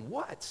 Saved from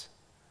what?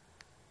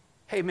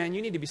 Hey man,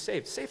 you need to be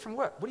saved. Saved from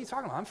what? What are you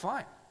talking about? I'm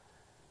fine.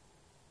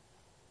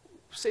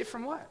 Saved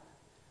from what?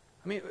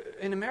 I mean,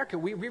 in America,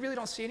 we really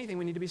don't see anything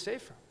we need to be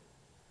saved from.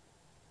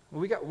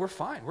 We're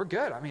fine. We're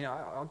good. I mean,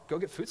 I'll go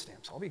get food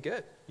stamps. I'll be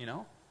good,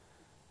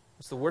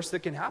 What's the worst that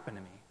can happen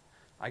to me?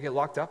 I get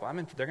locked up.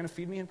 They're going to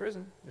feed me in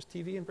prison. There's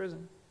TV in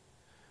prison.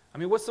 I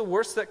mean, what's the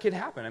worst that could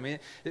happen? I mean,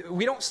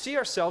 we don't see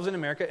ourselves in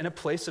America in a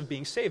place of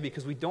being saved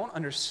because we don't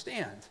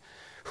understand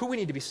who we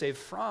need to be saved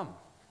from.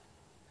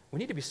 We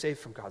need to be saved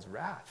from God's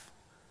wrath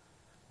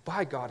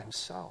by God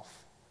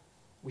himself.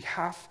 We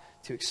have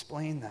to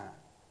explain that.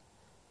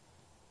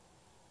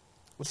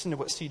 Listen to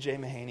what C.J.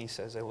 Mahaney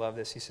says. I love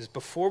this. He says,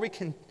 before we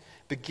can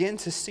begin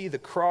to see the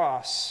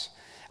cross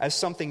as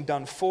something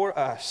done for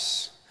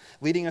us,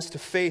 leading us to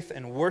faith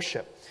and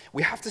worship,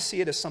 we have to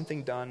see it as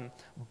something done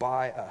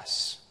by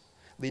us,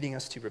 leading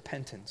us to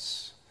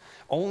repentance.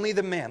 Only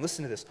the man,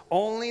 listen to this,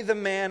 only the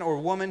man or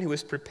woman who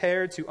is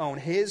prepared to own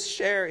his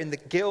share in the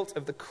guilt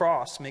of the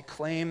cross may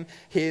claim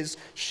his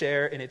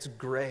share in its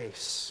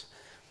grace.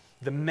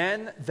 The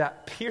men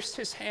that pierced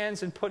his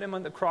hands and put him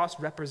on the cross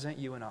represent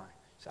you and I.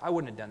 So I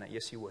wouldn't have done that.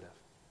 Yes, you would have.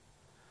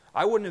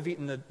 I wouldn't have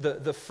eaten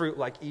the fruit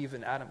like Eve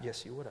and Adam.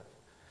 Yes, you would have.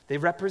 They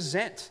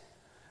represent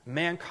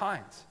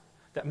mankind.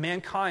 That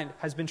mankind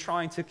has been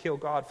trying to kill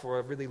God for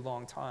a really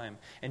long time.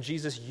 And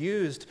Jesus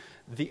used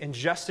the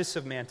injustice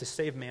of man to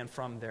save man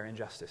from their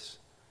injustice.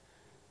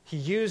 He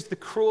used the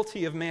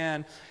cruelty of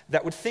man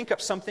that would think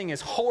up something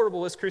as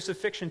horrible as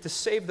crucifixion to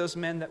save those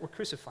men that were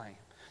crucifying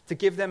him, to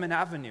give them an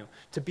avenue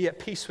to be at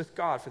peace with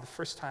God for the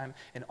first time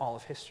in all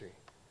of history.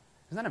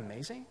 Isn't that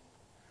amazing?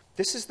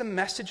 This is the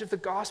message of the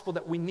gospel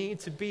that we need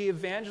to be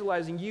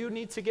evangelizing. You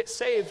need to get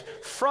saved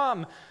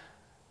from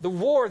the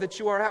war that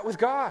you are at with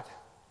God.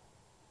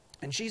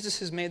 And Jesus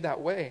has made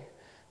that way.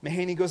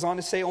 Mahaney goes on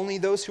to say, only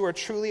those who are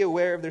truly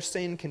aware of their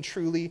sin can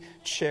truly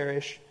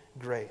cherish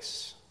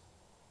grace.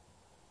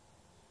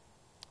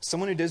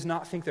 Someone who does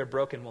not think they're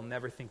broken will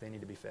never think they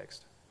need to be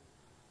fixed.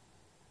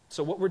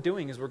 So what we're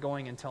doing is we're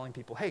going and telling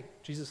people, hey,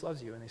 Jesus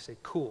loves you. And they say,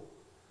 cool.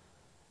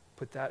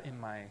 Put that in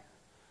my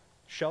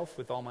shelf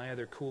with all my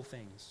other cool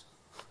things.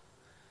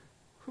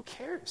 Who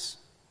cares?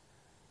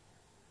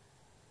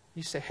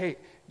 You say, hey,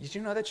 did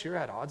you know that you're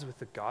at odds with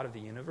the God of the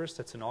universe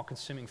that's an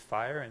all-consuming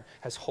fire and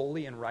has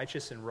holy and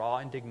righteous and raw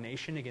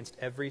indignation against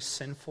every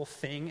sinful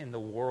thing in the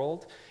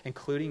world,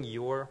 including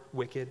your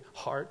wicked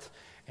heart?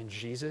 And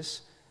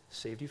Jesus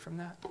saved you from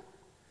that?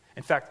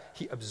 In fact,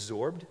 he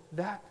absorbed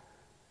that.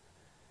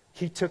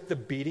 He took the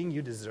beating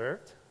you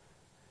deserved.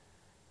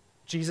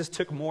 Jesus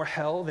took more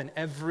hell than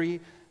every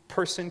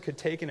person could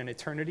take in an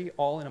eternity,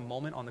 all in a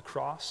moment on the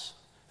cross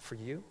for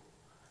you.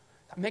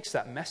 That makes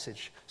that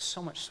message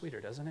so much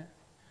sweeter, doesn't it?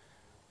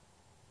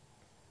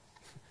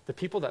 The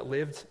people that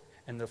lived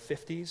in the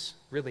 50s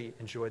really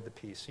enjoyed the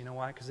peace. You know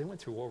why? Because they went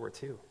through World War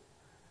II.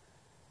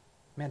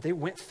 Man, they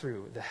went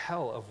through the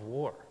hell of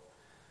war,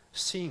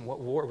 seeing what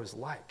war was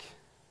like,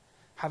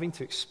 having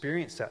to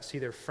experience that, see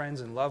their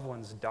friends and loved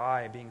ones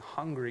die, being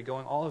hungry,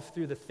 going all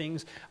through the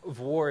things of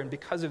war. And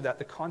because of that,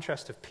 the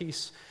contrast of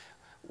peace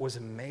was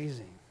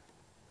amazing.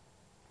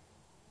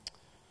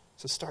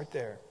 So start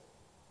there.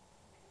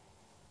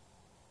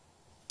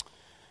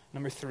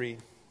 Number 3,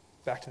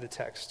 back to the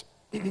text,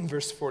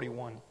 verse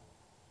 41.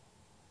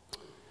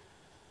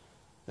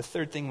 The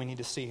third thing we need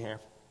to see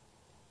here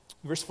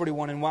Verse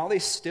 41, and while they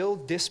still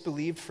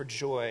disbelieved for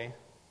joy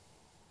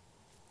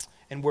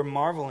and were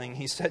marveling,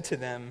 he said to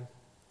them,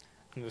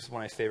 and this is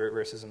one of my favorite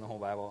verses in the whole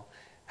Bible,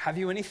 have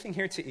you anything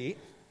here to eat?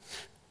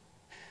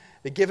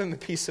 They give him a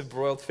piece of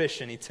broiled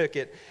fish, and he took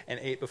it and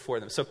ate before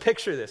them. So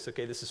picture this,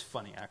 okay? This is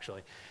funny,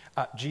 actually.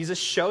 Jesus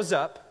shows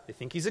up. They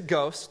think he's a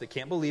ghost. They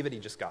can't believe it. He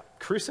just got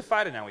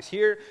crucified, and now he's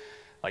here.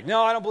 Like,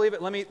 no, I don't believe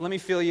it. Let me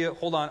feel you.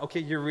 Hold on.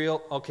 Okay, you're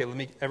real. Okay,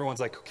 everyone's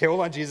like, okay,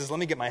 hold on, Jesus. Let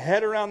me get my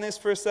head around this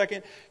for a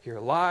second. You're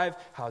alive.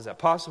 How is that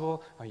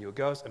possible? Are you a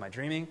ghost? Am I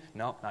dreaming?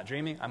 No, not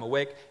dreaming. I'm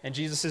awake. And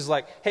Jesus is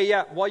like, hey,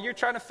 yeah, while you're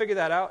trying to figure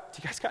that out, do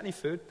you guys got any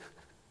food?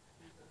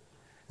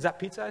 Is that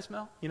pizza I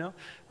smell? You know,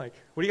 like,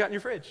 what do you got in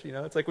your fridge? You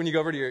know, it's like when you go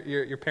over to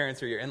your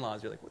parents or your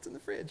in-laws, you're like, what's in the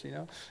fridge? You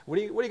know, what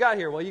do you got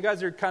here? Well, you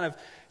guys are kind of,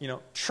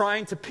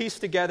 trying to piece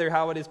together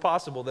how it is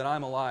possible that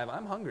I'm alive.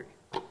 I'm hungry.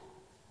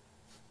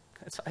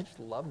 I just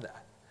love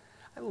that.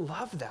 I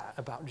love that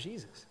about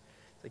Jesus.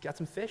 He's like, got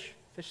some fish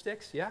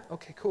sticks? Yeah?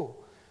 Okay, cool.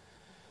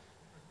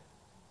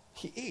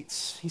 He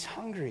eats. He's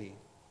hungry.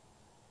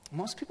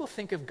 Most people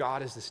think of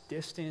God as this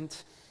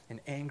distant and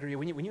angry.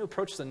 When you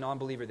approach the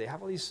non-believer, they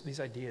have all these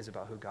ideas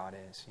about who God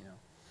is,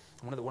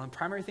 One of the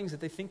primary things that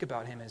they think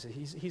about him is that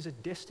he's a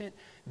distant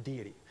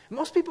deity.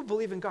 Most people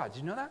believe in God. Do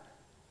you know that?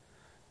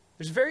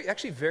 There's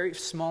very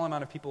small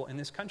amount of people in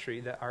this country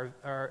that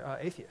are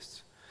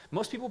atheists.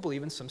 Most people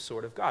believe in some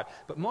sort of God.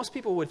 But most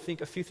people would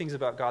think a few things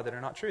about God that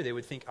are not true. They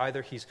would think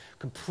either he's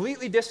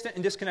completely distant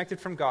and disconnected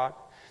from God,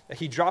 that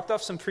he dropped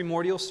off some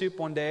primordial soup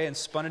one day and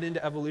spun it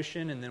into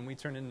evolution, and then we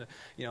turned into,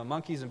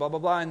 monkeys and blah, blah,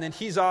 blah, and then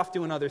he's off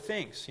doing other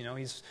things.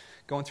 He's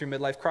going through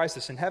midlife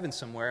crisis in heaven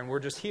somewhere, and we're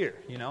just here,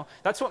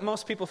 That's what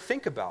most people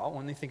think about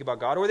when they think about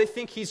God, or they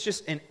think he's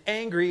just an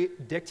angry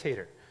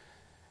dictator.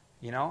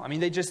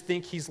 They just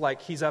think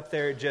he's up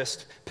there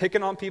just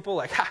picking on people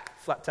like, ha,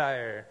 flat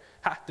tire,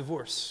 ha,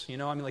 divorce.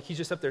 He's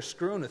just up there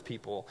screwing with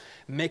people,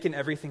 making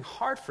everything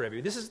hard for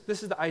everybody.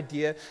 This is the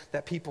idea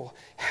that people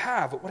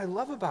have. But what I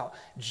love about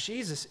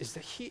Jesus is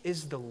that he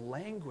is the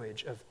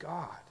language of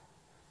God.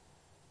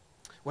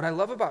 What I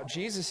love about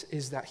Jesus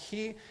is that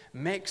he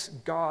makes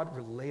God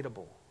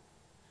relatable.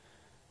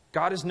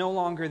 God is no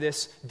longer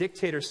this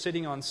dictator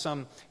sitting on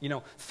some,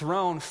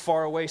 throne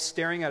far away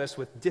staring at us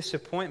with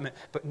disappointment,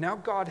 but now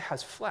God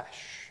has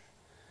flesh.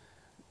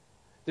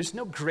 There's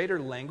no greater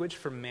language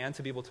for man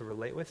to be able to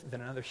relate with than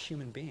another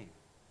human being.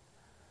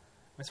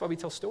 That's why we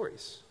tell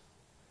stories.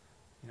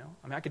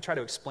 I could try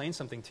to explain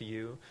something to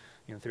you,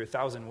 through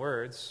 1,000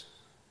 words,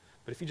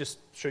 but if you just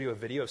show you a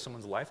video of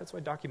someone's life, that's why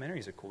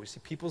documentaries are cool. We see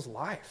people's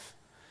life.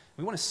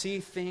 We want to see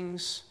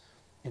things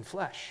in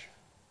flesh.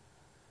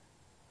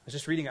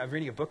 I'm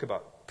reading a book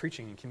about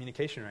preaching and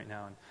communication right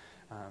now,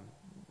 and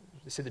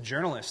they say the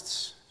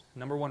journalist's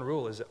number one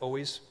rule is to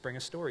always bring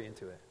a story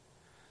into it.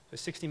 So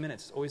 60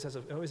 Minutes always has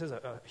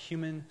a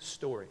human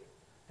story,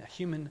 a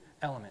human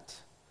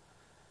element.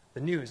 The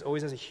news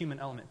always has a human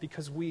element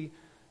because we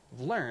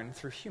learn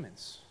through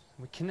humans.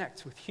 We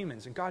connect with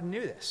humans, and God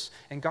knew this,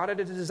 and God had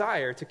a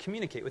desire to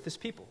communicate with his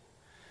people.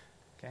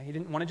 Okay? He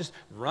didn't want to just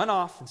run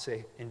off and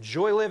say,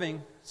 enjoy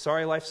living.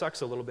 Sorry, life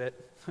sucks a little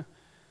bit.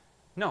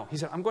 No, he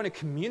said, I'm going to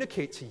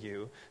communicate to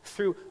you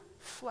through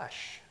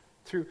flesh,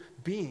 through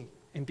being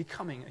and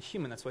becoming a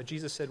human. That's why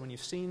Jesus said, when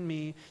you've seen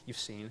me, you've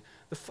seen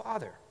the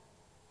Father.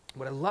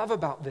 What I love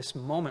about this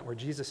moment where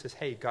Jesus says,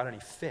 hey, got any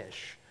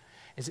fish,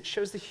 is it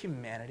shows the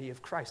humanity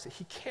of Christ, that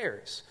he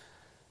cares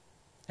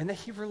and that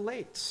he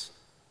relates.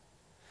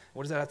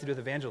 What does that have to do with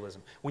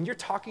evangelism? When you're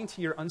talking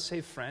to your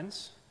unsaved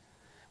friends,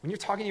 when you're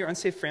talking to your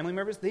unsaved family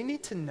members, they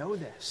need to know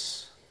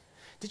this.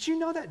 Did you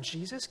know that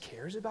Jesus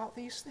cares about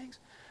these things?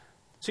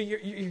 So you're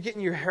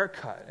getting your hair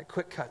cut at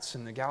Quick Cuts,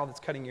 and the gal that's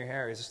cutting your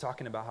hair is just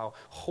talking about how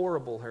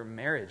horrible her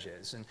marriage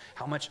is and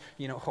how much,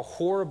 how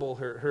horrible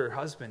her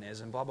husband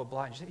is and blah, blah,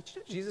 blah. And you say, did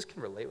you know Jesus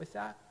can relate with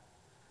that?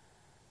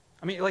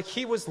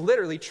 He was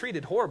literally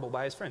treated horrible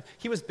by his friends.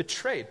 He was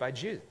betrayed by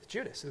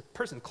Judas, the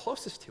person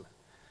closest to him.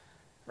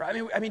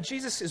 Right?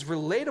 Jesus is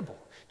relatable.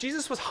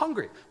 Jesus was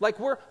hungry, like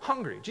we're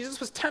hungry. Jesus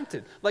was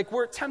tempted, like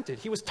we're tempted.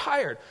 He was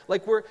tired,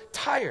 like we're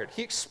tired.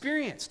 He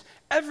experienced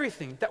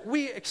everything that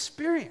we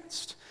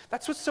experienced.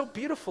 That's what's so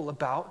beautiful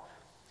about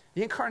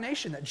the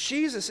incarnation, that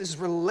Jesus is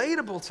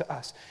relatable to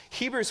us.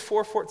 Hebrews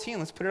 4:14,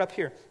 let's put it up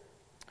here.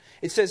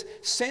 It says,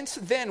 since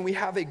then we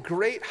have a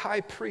great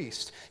high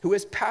priest who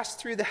has passed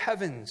through the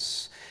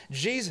heavens,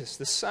 Jesus,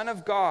 the Son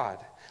of God.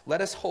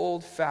 Let us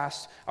hold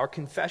fast our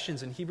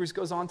confessions. And Hebrews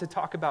goes on to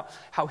talk about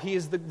how he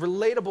is the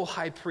relatable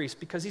high priest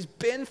because he's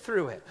been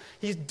through it.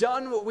 He's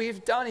done what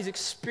we've done. He's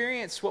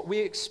experienced what we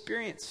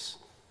experience.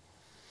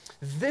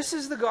 This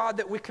is the God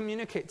that we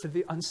communicate to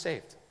the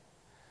unsaved.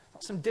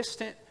 Not some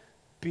distant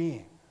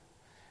being.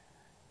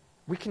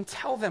 We can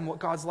tell them what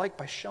God's like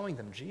by showing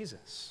them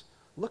Jesus.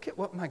 Look at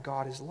what my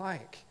God is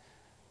like.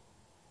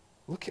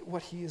 Look at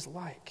what he is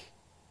like.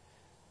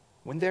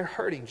 When they're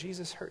hurting,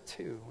 Jesus hurt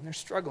too. When they're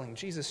struggling,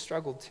 Jesus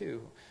struggled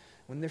too.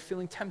 When they're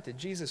feeling tempted,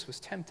 Jesus was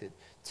tempted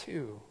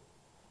too.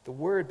 The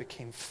Word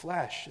became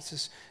flesh. This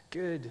is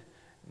good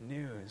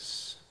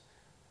news.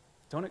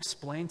 Don't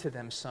explain to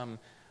them some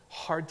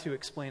hard to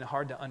explain,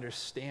 hard to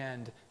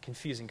understand,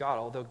 confusing God,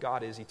 although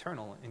God is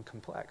eternal and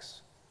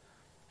complex.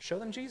 Show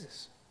them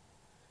Jesus.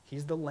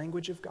 He's the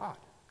language of God.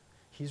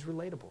 He's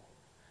relatable.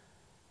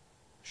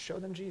 Show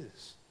them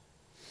Jesus.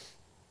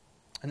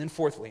 And then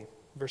fourthly,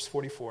 verse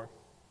 44.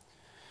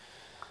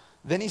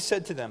 Then he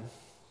said to them,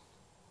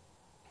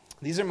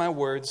 "These are my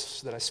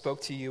words that I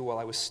spoke to you while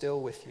I was still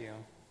with you,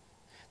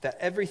 that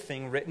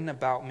everything written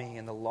about me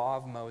in the law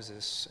of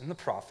Moses and the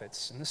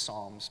prophets and the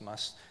Psalms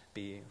must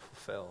be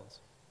fulfilled."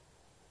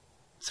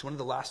 It's one of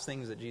the last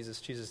things that Jesus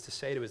chooses to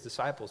say to his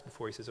disciples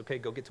before he says, okay,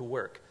 go get to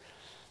work.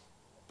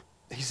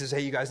 He says,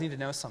 hey, you guys need to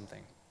know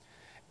something.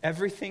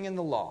 Everything in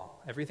the law,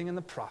 everything in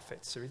the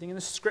prophets, everything in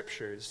the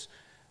scriptures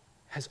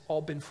has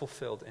all been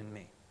fulfilled in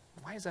me.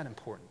 Why is that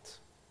important?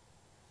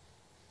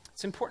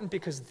 It's important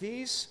because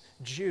these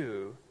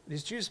Jewish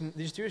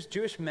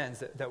men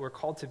that were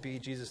called to be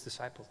Jesus'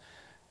 disciples,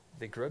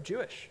 they grew up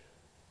Jewish.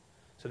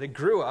 So they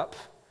grew up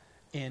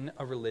in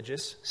a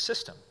religious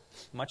system,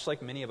 much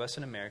like many of us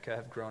in America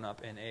have grown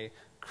up in a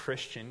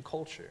Christian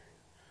culture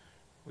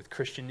with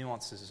Christian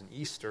nuances and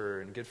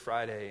Easter and Good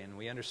Friday, and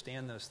we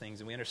understand those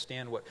things, and we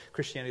understand what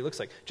Christianity looks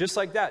like. Just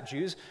like that,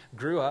 Jews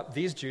grew up,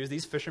 these Jews,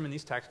 these fishermen,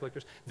 these tax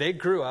collectors, they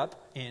grew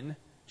up in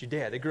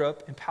Judea. They grew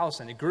up in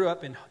Palestine. They grew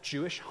up in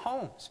Jewish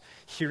homes,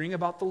 hearing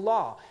about the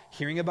law,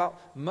 hearing about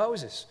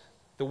Moses.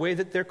 The way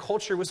that their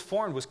culture was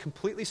formed was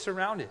completely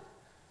surrounded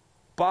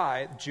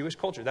by Jewish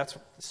culture. That's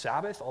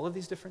Sabbath, all of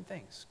these different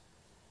things.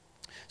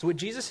 So what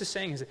Jesus is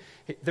saying is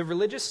that the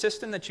religious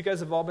system that you guys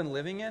have all been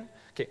living in,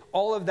 okay,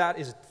 all of that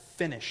is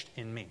finished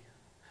in me.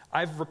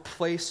 I've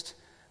replaced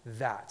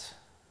that.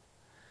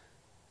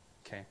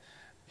 Okay,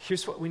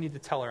 here's what we need to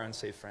tell our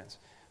unsaved friends.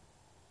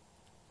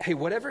 Hey,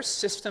 whatever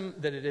system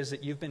that it is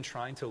that you've been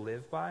trying to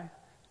live by,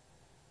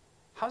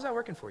 how's that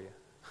working for you?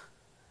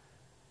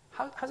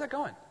 How's that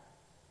going?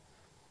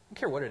 I don't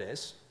care what it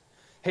is.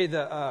 Hey,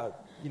 the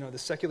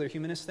secular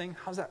humanist thing,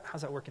 how's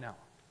that working out?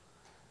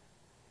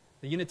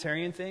 The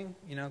Unitarian thing,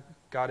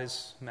 God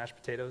is mashed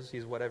potatoes. He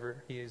is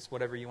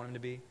whatever you want him to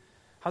be.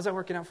 How's that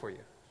working out for you?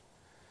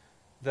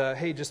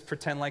 Hey, just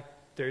pretend like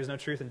there is no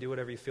truth and do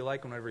whatever you feel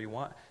like whenever you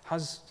want.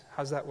 How's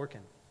that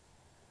working?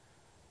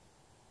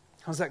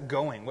 How's that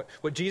going?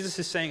 What Jesus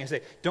is saying is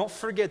that don't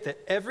forget that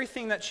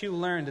everything that you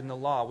learned in the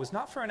law was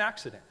not for an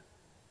accident.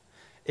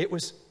 It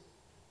was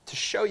to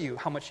show you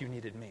how much you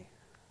needed me.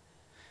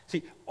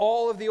 See,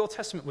 all of the Old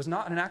Testament was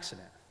not an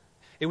accident.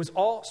 It was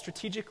all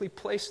strategically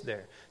placed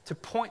there to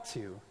point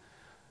to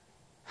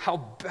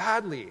how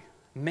badly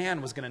man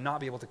was going to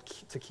not be able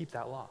to keep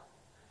that law,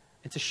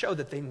 and to show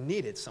that they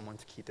needed someone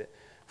to keep it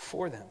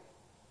for them.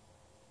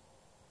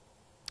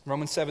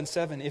 Romans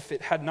 7:7, if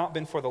it had not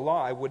been for the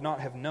law, I would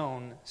not have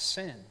known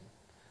sin,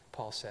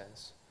 Paul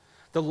says.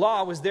 The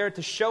law was there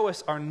to show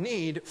us our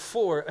need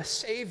for a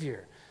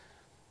Savior.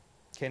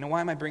 Okay, now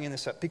why am I bringing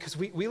this up? Because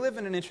we live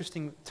in an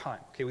interesting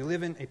time. Okay, we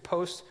live in a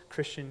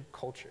post-Christian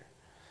culture.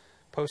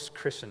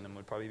 Post-Christendom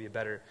would probably be a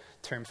better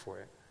term for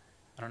it.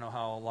 I don't know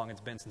how long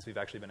it's been since we've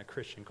actually been a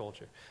Christian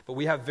culture. But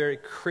we have very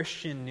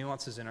Christian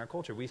nuances in our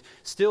culture. We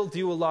still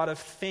do a lot of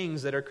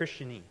things that are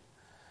Christian-y.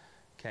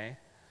 Okay?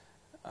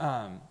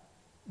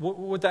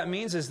 What that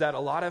means is that a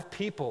lot of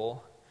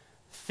people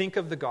think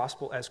of the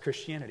gospel as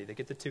Christianity. They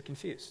get the two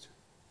confused.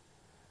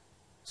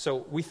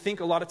 So we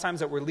think a lot of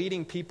times that we're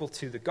leading people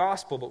to the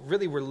gospel, but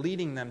really we're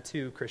leading them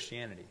to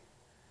Christianity.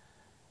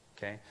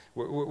 Okay,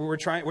 we're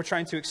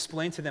trying to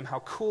explain to them how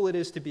cool it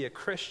is to be a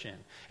Christian.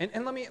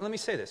 And let me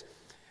say this.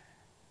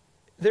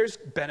 There's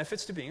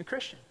benefits to being a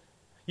Christian.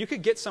 You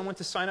could get someone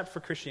to sign up for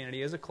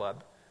Christianity as a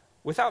club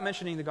without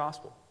mentioning the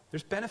gospel.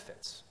 There's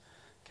benefits.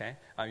 Okay,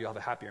 you'll have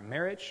a happier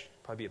marriage,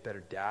 probably be a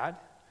better dad.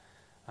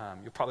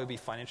 You'll probably be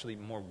financially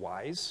more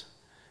wise.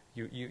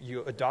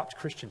 You adopt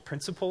Christian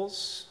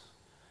principles.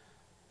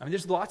 I mean,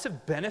 there's lots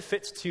of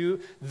benefits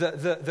to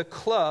the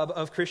club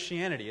of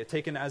Christianity,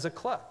 taken as a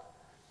club.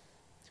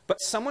 But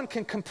someone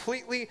can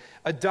completely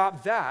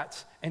adopt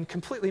that and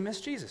completely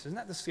miss Jesus. Isn't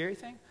that the scary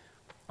thing?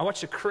 I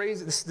watched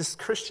this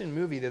Christian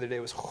movie the other day.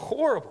 It was a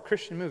horrible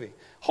Christian movie.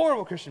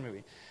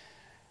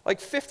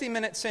 Like 50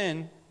 minutes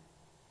in,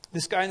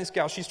 this guy and this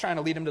gal, she's trying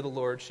to lead him to the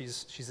Lord.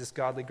 She's this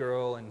godly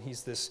girl, and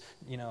he's this,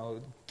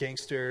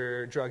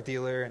 gangster drug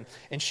dealer.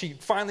 And she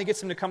finally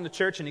gets him to come to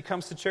church, and he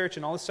comes to church,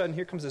 and all of a sudden,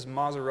 here comes this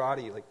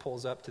Maserati,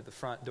 pulls up to the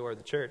front door of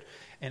the church,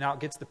 and out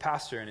gets the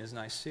pastor in his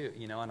nice suit,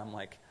 and I'm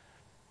like,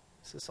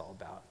 what's this all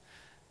about?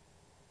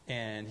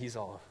 And he's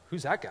all,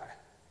 who's that guy?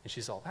 And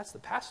she's all, that's the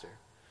pastor.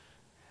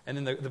 And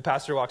then the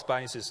pastor walks by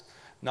and he says,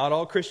 not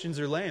all Christians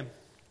are lame.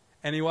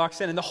 And he walks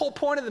in. And the whole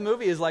point of the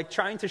movie is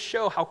trying to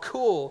show how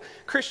cool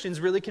Christians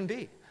really can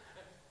be.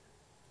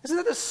 Isn't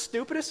that the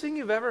stupidest thing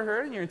you've ever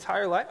heard in your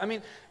entire life? I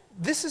mean,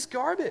 this is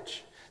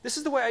garbage. This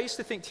is the way I used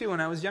to think too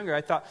when I was younger.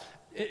 I thought,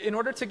 in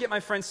order to get my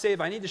friends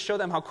saved, I need to show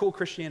them how cool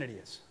Christianity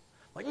is.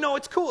 No,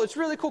 it's cool. It's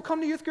really cool.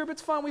 Come to youth group.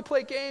 It's fun. We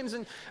play games,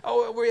 and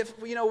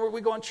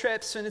we go on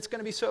trips, and it's going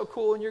to be so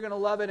cool, and you're going to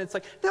love it. And it's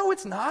like, no,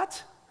 it's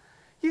not.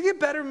 You get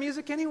better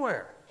music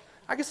anywhere.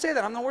 I can say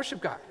that. I'm the worship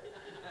guy.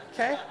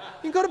 Okay?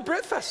 You can go to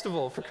Brit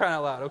Festival for crying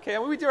out loud, okay? I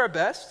mean, we do our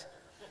best.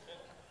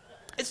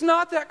 It's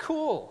not that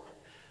cool.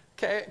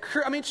 Okay?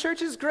 I mean,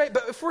 church is great,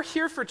 but if we're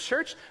here for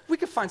church, we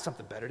could find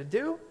something better to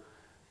do.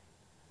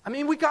 I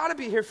mean, we got to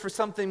be here for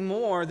something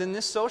more than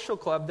this social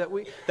club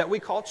that we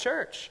call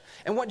church.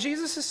 And what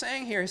Jesus is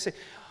saying here, he's saying,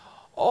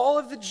 all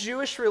of the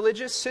Jewish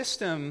religious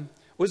system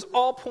was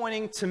all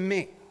pointing to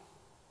me.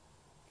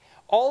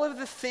 All of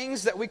the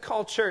things that we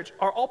call church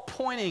are all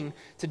pointing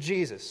to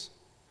Jesus.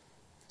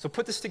 So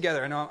put this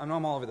together. I know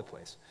I'm all over the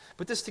place.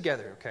 Put this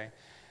together, okay?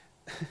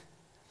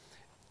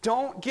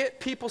 Don't get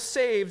people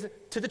saved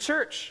to the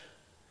church.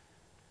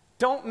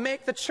 Don't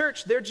make the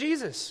church their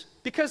Jesus,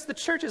 because the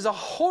church is a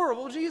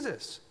horrible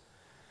Jesus.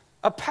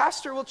 A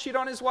pastor will cheat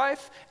on his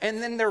wife,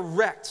 and then they're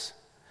wrecked.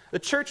 The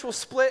church will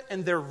split,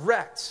 and they're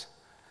wrecked.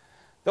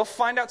 They'll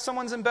find out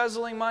someone's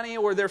embezzling money,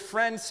 or their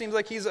friend seems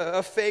like he's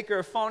a fake or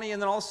a phony,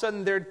 and then all of a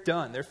sudden they're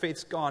done. Their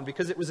faith's gone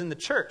because it was in the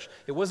church.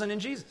 It wasn't in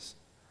Jesus.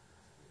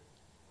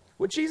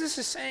 What Jesus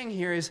is saying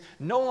here is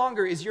no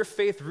longer is your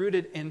faith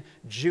rooted in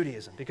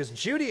Judaism, because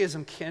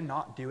Judaism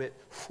cannot do it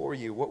for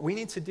you. What we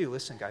need to do,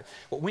 listen guys,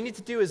 what we need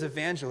to do as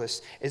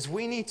evangelists is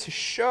we need to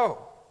show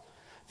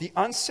the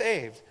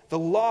unsaved, the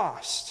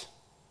lost,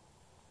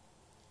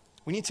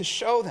 we need to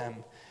show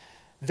them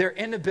their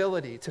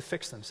inability to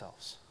fix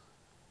themselves.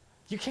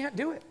 You can't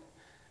do it.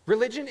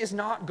 Religion is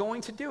not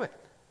going to do it.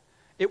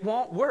 It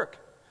won't work.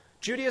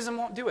 Judaism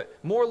won't do it.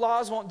 More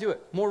laws won't do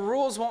it. More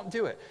rules won't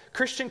do it.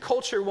 Christian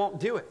culture won't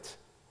do it.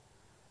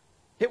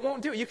 It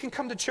won't do it. You can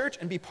come to church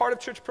and be part of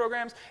church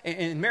programs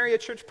and marry a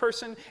church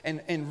person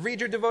and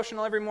read your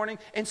devotional every morning,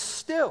 and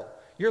still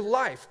your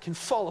life can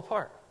fall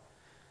apart.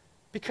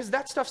 Because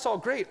that stuff's all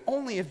great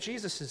only if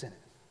Jesus is in it.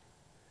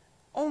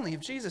 Only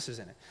if Jesus is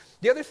in it.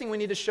 The other thing we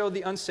need to show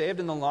the unsaved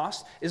and the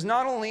lost is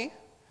not only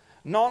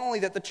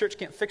that the church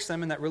can't fix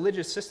them and that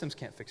religious systems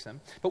can't fix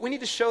them, but we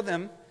need to show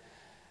them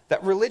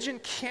that religion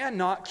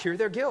cannot cure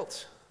their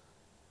guilt.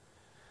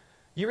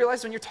 You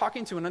realize when you're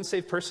talking to an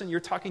unsaved person, you're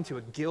talking to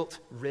a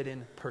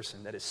guilt-ridden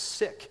person that is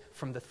sick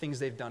from the things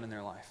they've done in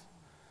their life.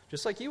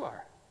 Just like you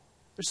are.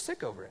 They're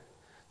sick over it.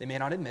 They may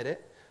not admit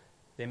it.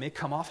 They may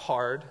come off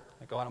hard,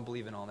 like, oh, I don't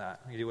believe in all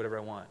that. I can do whatever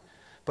I want.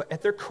 But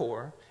at their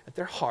core, at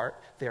their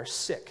heart, they are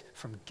sick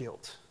from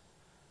guilt.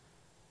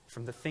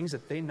 From the things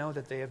that they know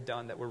that they have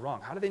done that were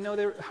wrong. How do they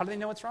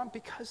know it's wrong?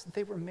 Because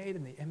they were made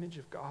in the image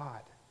of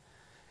God.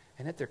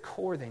 And at their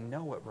core, they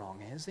know what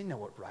wrong is. They know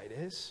what right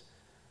is.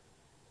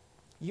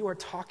 You are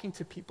talking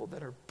to people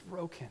that are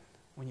broken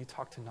when you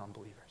talk to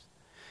non-believers.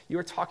 You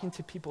are talking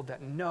to people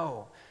that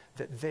know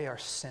that they are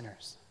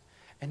sinners.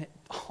 And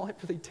all it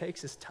really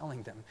takes is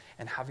telling them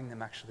and having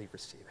them actually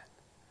receive it.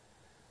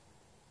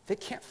 They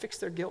can't fix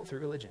their guilt through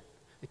religion.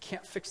 They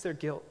can't fix their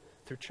guilt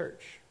through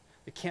church.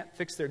 They can't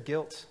fix their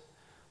guilt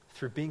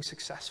through being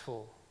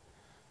successful.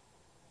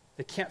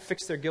 They can't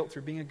fix their guilt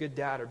through being a good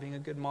dad or being a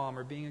good mom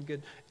or being a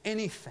good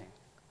anything.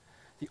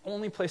 The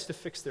only place to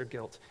fix their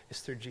guilt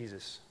is through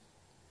Jesus.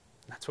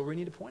 And that's where we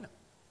need to point them,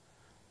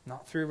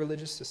 not through a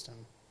religious system.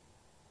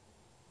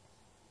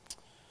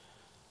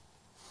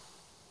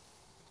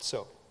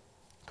 So,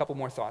 a couple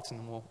more thoughts and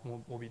then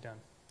we'll be done.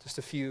 Just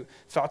a few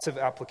thoughts of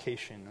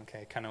application,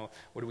 okay? Kind of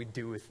what do we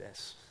do with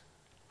this?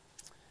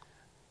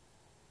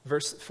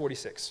 Verse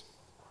 46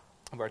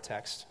 of our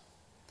text.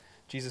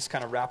 Jesus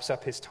kind of wraps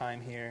up his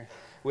time here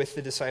with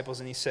the disciples,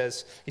 and he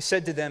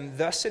said to them,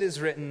 "Thus it is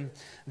written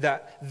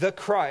that the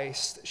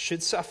Christ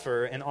should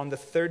suffer and on the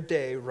third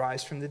day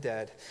rise from the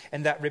dead,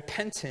 and that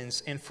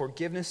repentance and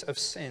forgiveness of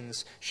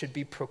sins should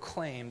be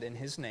proclaimed in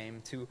his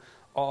name to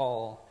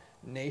all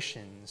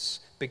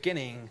nations,"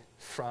 beginning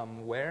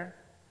from where?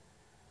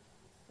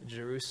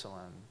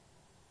 Jerusalem.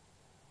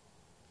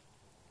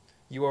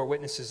 You are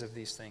witnesses of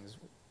these things.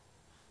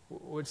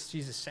 What's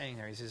Jesus saying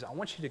there? He says, I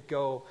want you to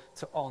go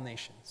to all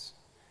nations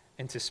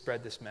and to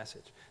spread this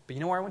message. But you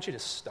know where I want you to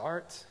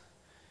start?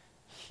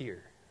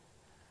 Here,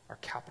 our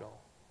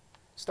capital.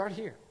 Start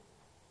here.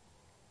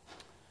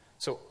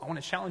 So I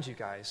want to challenge you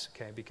guys,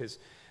 okay, because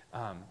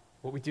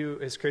what we do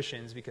as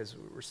Christians, because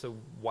we're so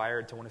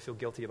wired to want to feel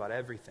guilty about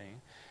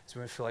everything, is we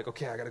want to feel like,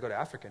 okay, I got to go to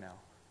Africa now.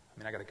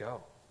 I got to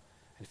go.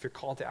 And if you're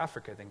called to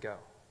Africa, then go.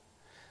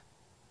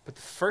 But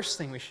the first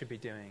thing we should be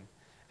doing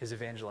is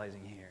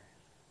evangelizing here.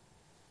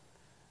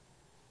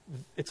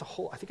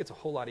 I think it's a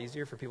whole lot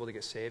easier for people to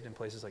get saved in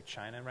places like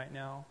China right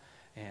now,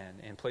 and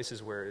in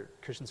places where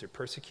Christians are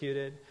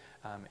persecuted,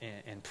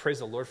 and praise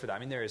the Lord for that. I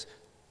mean,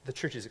 the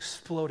church is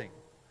exploding.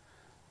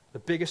 The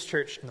biggest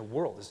church in the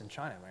world is in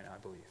China right now, I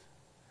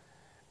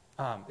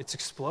believe. It's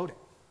exploding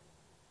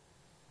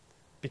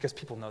because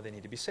people know they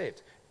need to be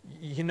saved.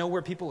 You know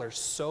where people are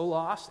so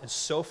lost and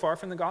so far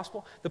from the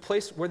gospel? The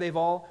place where they've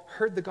all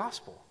heard the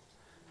gospel.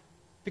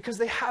 Because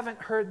they haven't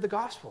heard the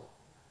gospel.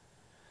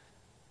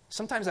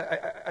 Sometimes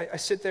I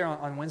sit there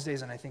on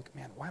Wednesdays and I think,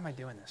 man, why am I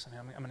doing this? I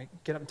mean, I'm going to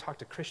get up and talk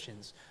to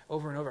Christians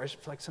over and over. I feel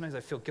like sometimes I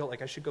feel guilt,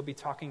 like I should go be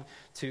talking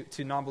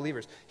to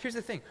non-believers. Here's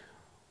the thing.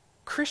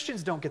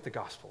 Christians don't get the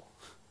gospel.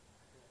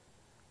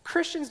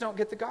 Christians don't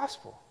get the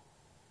gospel.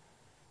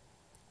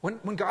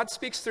 When God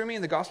speaks through me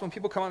in the gospel and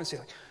people come on and say,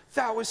 like,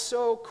 that was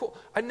so cool.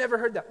 I never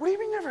heard that. What do you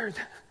mean never heard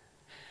that?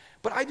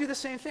 But I do the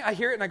same thing. I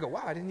hear it and I go,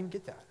 wow, I didn't even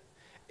get that.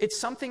 It's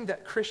something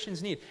that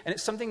Christians need, and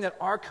it's something that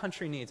our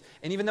country needs.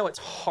 And even though it's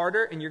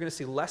harder and you're going to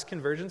see less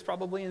conversions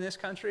probably in this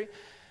country,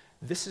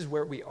 this is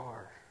where we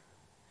are.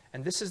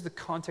 And this is the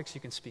context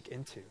you can speak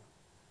into.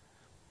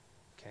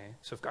 Okay?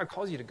 So if God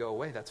calls you to go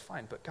away, that's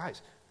fine. But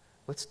guys,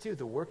 let's do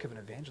the work of an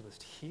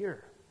evangelist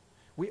here.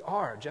 We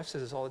are. Jeff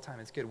says this all the time.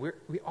 It's good.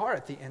 We are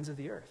at the ends of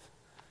the earth.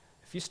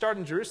 If you start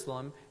in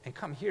Jerusalem and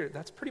come here,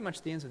 that's pretty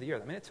much the ends of the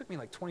earth. I mean, it took me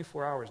like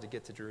 24 hours to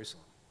get to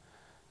Jerusalem.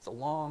 It's a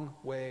long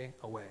way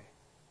away.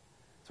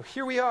 So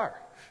here we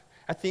are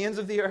at the ends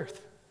of the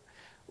earth.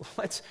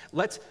 Let's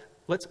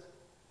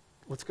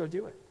go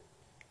do it.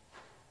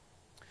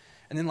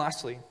 And then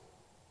lastly,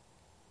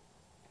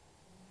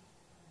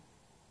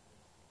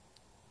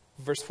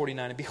 verse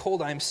 49, and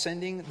behold, I am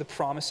sending the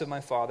promise of my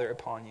Father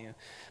upon you,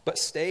 but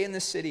stay in the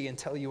city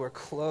until you are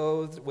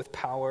clothed with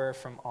power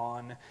from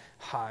on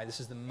high. This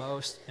is the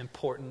most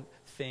important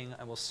thing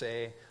I will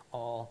say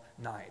all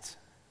night.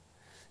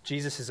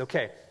 Jesus is,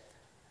 okay,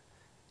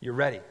 you're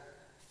ready.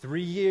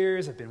 3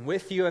 years, I've been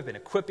with you, I've been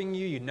equipping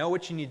you, you know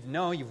what you need to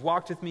know, you've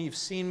walked with me, you've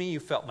seen me,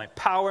 you felt my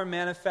power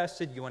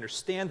manifested, you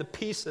understand the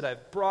peace that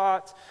I've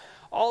brought,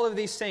 all of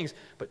these things,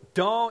 but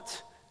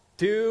don't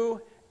do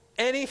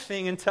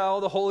anything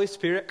until the Holy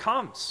Spirit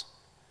comes.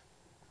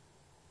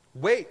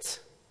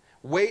 Wait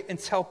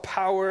until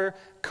power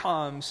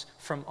comes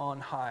from on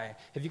high.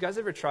 Have you guys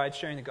ever tried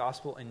sharing the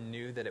gospel and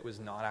knew that it was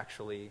not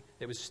actually,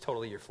 it was just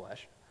totally your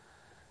flesh?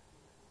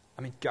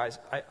 I mean, guys,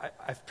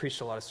 I've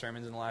preached a lot of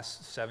sermons in the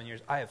last 7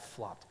 years. I have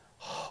flopped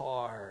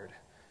hard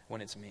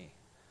when it's me.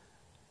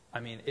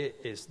 I mean, it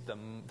is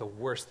the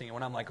worst thing.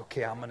 When I'm like,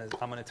 okay, I'm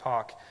gonna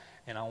talk,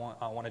 and I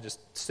want to just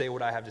say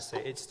what I have to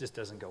say, it just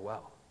doesn't go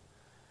well.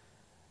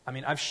 I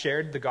mean, I've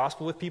shared the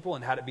gospel with people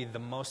and had it be the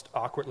most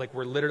awkward, like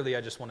where literally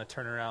I just want to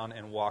turn around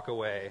and walk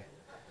away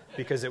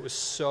because it was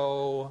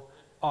so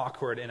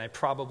awkward, and I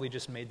probably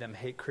just made them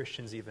hate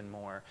Christians even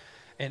more.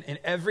 And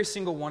every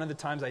single one of the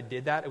times I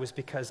did that, it was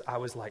because I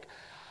was like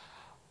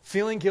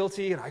feeling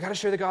guilty, and I got to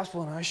share the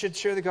gospel, and I should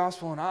share the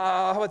gospel, and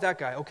how about that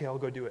guy? Okay, I'll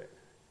go do it,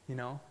 you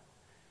know?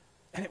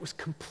 And it was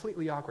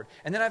completely awkward.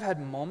 And then I've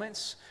had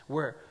moments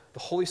where the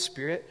Holy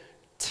Spirit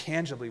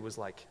tangibly was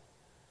like,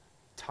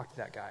 talk to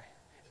that guy,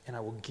 and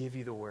I will give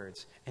you the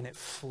words. And it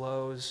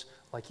flows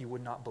like you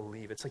would not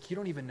believe. It's like you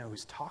don't even know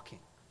who's talking.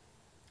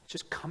 It's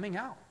just coming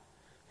out.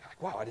 You're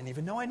like, wow, I didn't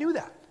even know I knew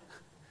that.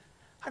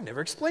 I've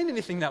never explained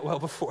anything that well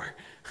before.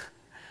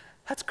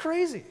 That's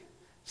crazy.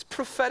 It's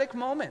prophetic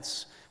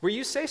moments where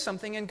you say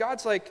something and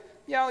God's like,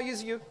 yeah, I'll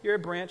use you. You're a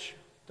branch.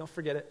 Don't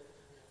forget it.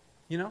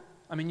 You know?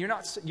 I mean, you're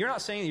not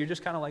saying that. You're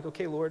just kind of like,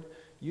 okay, Lord,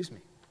 use me.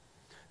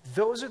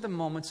 Those are the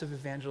moments of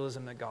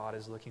evangelism that God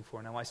is looking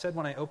for. Now, I said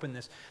when I opened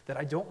this that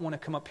I don't want to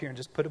come up here and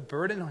just put a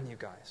burden on you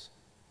guys.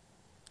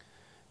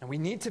 And we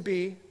need to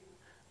be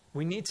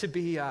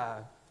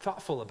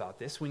thoughtful about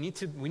this. We need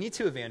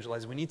to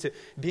evangelize. We need to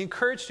be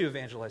encouraged to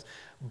evangelize.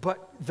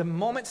 But the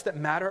moments that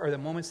matter are the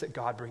moments that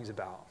God brings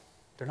about.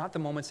 They're not the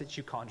moments that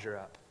you conjure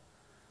up.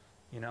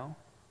 You know?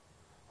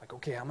 Like,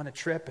 okay, I'm going to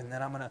trip, and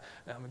then I'm going to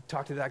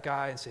talk to that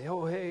guy and say,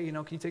 oh, hey, you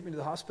know, can you take me to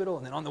the hospital?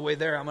 And then on the way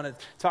there, I'm going to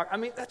talk. I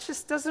mean, that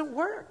just doesn't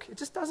work. It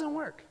just doesn't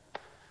work.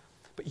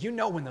 But you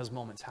know when those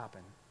moments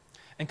happen.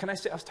 And can I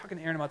say, I was talking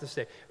to Aaron about this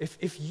today.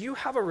 If you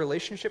have a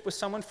relationship with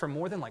someone for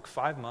more than like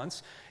 5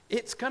 months,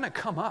 it's going to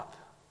come up.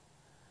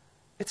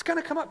 It's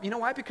going to come up. You know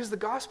why? Because the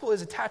gospel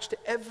is attached to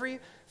every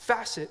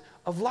facet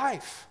of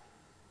life.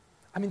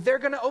 I mean, they're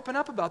going to open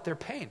up about their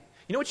pain.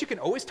 You know what you can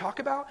always talk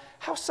about?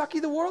 How sucky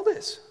the world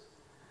is.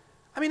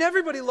 I mean,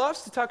 everybody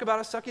loves to talk about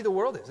how sucky the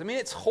world is. I mean,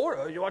 it's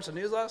horrible. You watched the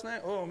news last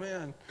night? Oh,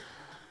 man.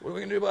 What are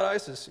we going to do about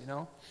ISIS, you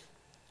know?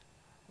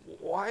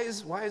 Why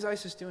is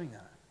ISIS doing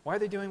that? Why are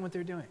they doing what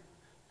they're doing?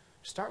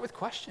 Start with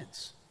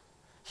questions.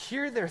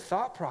 Hear their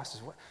thought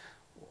process.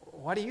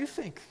 Why do you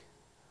think?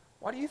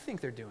 Why do you think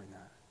they're doing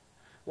that?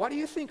 Why do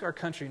you think our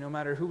country, no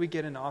matter who we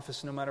get in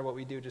office, no matter what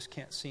we do, just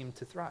can't seem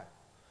to thrive?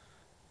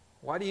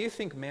 Why do you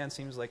think man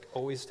seems like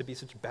always to be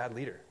such a bad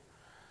leader?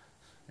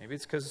 Maybe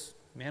it's because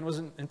man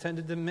wasn't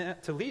intended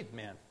to lead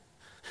man.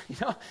 You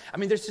know? I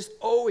mean, there's just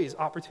always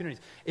opportunities.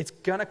 It's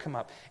going to come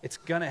up. It's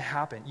going to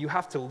happen. You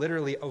have to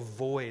literally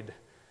avoid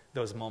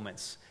those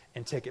moments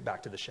and take it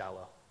back to the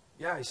shallow.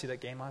 Yeah, you see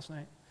that game last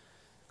night?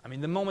 I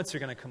mean, the moments are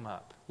going to come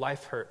up.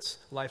 Life hurts.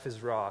 Life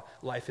is raw.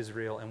 Life is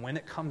real. And when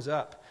it comes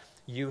up,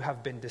 you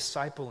have been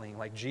discipling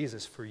like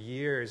Jesus for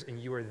years, and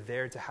you are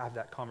there to have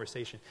that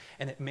conversation.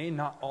 And it may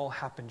not all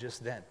happen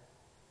just then.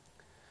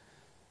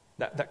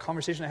 That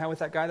conversation I had with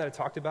that guy that I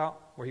talked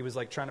about, where he was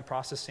like trying to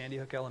process Sandy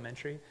Hook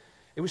Elementary,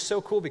 it was so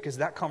cool because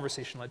that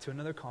conversation led to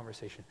another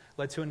conversation,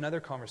 led to another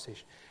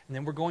conversation. And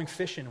then we're going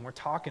fishing, and we're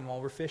talking while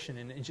we're fishing,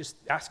 and just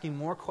asking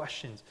more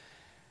questions.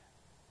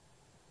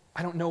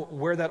 I don't know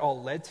where that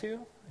all led to.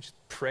 I just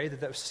pray that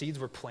those seeds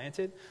were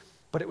planted.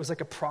 But it was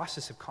like a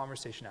process of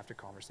conversation after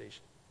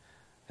conversation.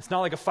 It's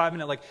not like a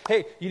 5-minute, like,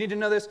 hey, you need to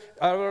know this.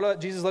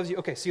 Jesus loves you.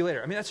 Okay, see you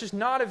later. I mean, that's just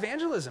not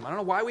evangelism. I don't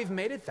know why we've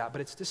made it that,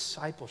 but it's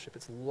discipleship.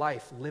 It's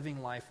life,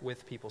 living life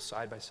with people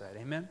side by side.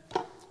 Amen?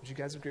 Would you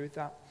guys agree with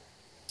that?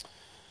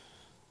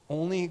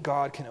 Only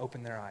God can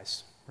open their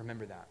eyes.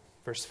 Remember that.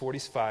 Verse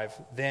 45,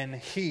 then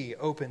he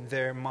opened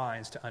their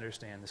minds to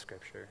understand the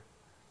scripture.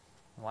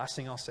 The last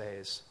thing I'll say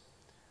is,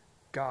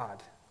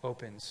 God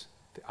opens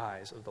the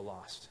eyes of the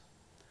lost.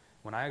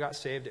 When I got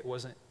saved, it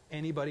wasn't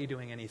anybody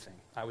doing anything.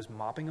 I was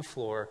mopping a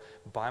floor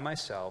by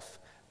myself,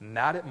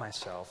 mad at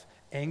myself,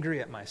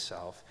 angry at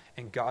myself,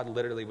 and God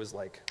literally was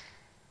like,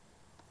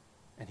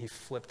 and he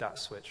flipped that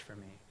switch for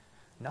me.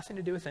 Nothing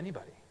to do with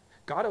anybody.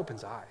 God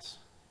opens eyes.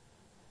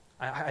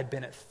 I'd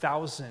been at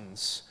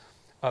thousands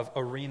of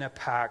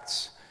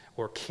arena-packed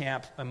or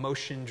camp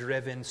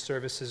emotion-driven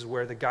services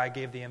where the guy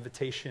gave the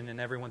invitation and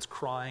everyone's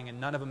crying and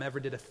none of them ever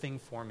did a thing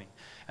for me.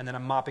 And then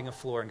I'm mopping a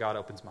floor and God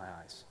opens my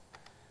eyes.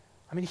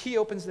 I mean, he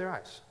opens their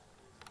eyes.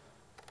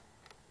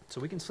 So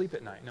we can sleep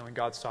at night knowing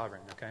God's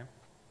sovereign, okay?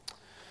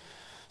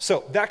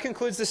 So that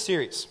concludes this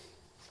series.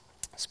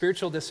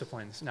 Spiritual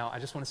disciplines. Now, I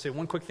just want to say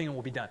one quick thing and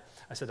we'll be done.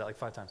 I said that like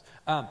 5 times.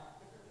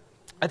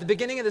 At the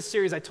beginning of this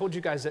series, I told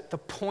you guys that the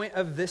point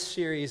of this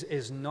series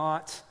is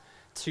not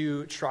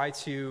to try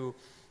to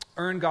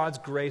earn God's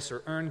grace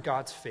or earn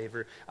God's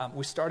favor.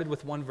 We started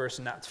with one verse,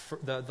 and that's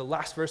the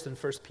last verse in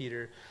 1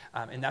 Peter,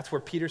 and that's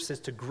where Peter says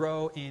to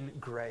grow in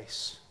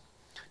grace.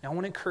 Now, I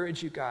want to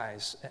encourage you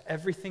guys,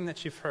 everything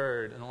that you've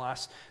heard in the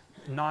last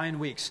 9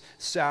 weeks,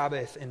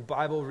 Sabbath and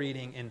Bible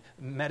reading and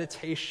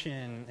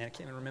meditation, and I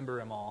can't even remember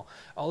them all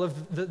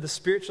of the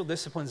spiritual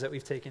disciplines that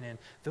we've taken in,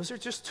 those are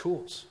just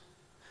tools.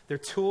 They're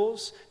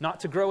tools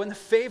not to grow in the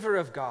favor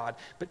of God,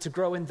 but to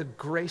grow in the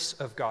grace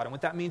of God. And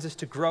what that means is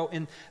to grow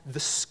in the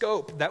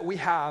scope that we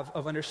have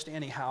of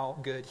understanding how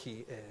good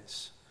he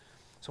is.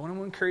 So I want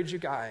to encourage you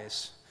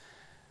guys,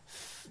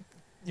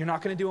 you're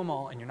not going to do them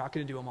all, and you're not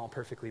going to do them all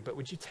perfectly, but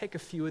would you take a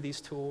few of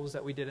these tools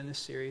that we did in this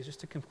series, just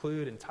to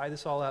conclude and tie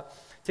this all up,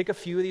 take a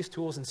few of these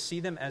tools and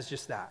see them as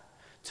just that,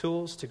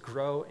 tools to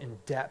grow in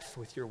depth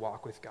with your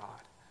walk with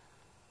God.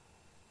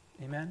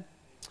 Amen?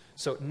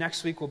 So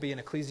next week we'll be in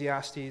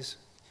Ecclesiastes.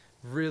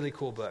 Really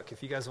cool book.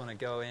 If you guys want to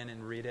go in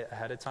and read it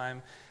ahead of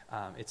time,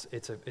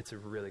 it's a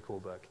really cool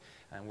book,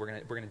 and we're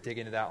gonna dig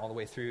into that all the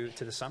way through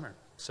to the summer.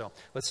 So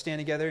let's stand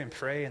together and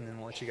pray, and then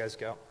we'll let you guys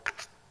go.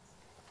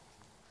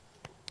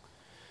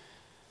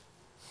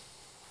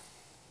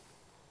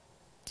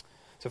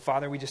 So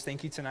Father, we just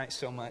thank you tonight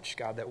so much,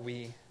 God, that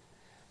we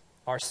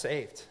are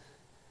saved,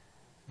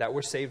 that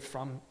we're saved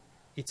from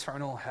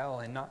eternal hell,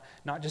 and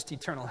not just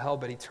eternal hell,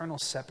 but eternal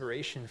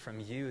separation from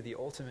you, the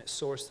ultimate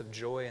source of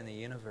joy in the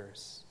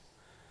universe.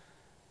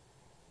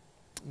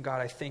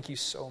 God, I thank you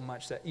so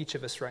much that each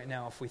of us right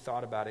now, if we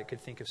thought about it, could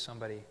think of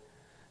somebody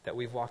that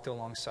we've walked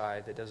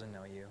alongside that doesn't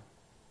know you.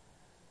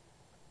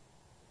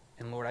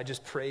 And Lord, I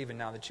just pray even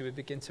now that you would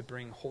begin to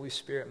bring Holy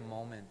Spirit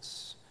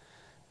moments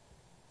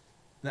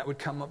that would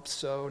come up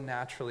so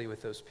naturally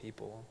with those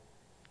people,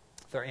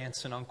 with our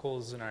aunts and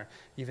uncles and our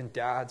even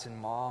dads and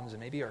moms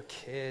and maybe our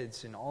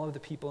kids and all of the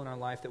people in our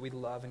life that we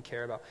love and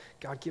care about.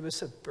 God, give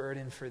us a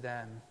burden for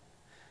them.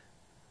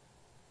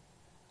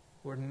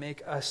 Lord,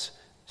 make us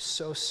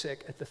so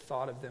sick at the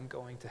thought of them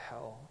going to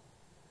hell.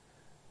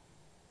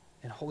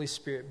 And Holy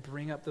Spirit,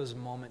 bring up those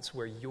moments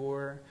where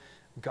your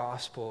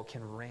gospel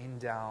can rain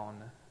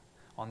down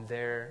on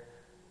their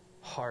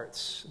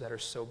hearts that are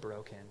so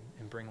broken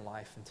and bring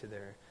life into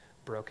their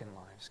broken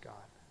lives,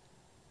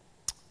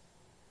 God.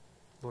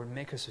 Lord,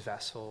 make us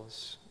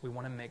vessels. We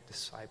want to make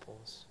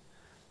disciples.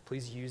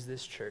 Please use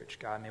this church,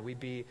 God. May we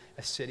be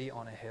a city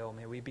on a hill.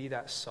 May we be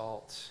that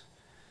salt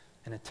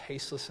in a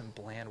tasteless and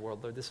bland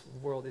world. Lord, this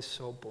world is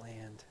so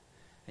bland,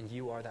 and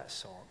you are that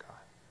salt, God.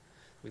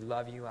 We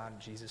love you out in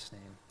Jesus'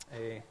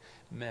 name.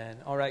 Amen.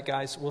 All right,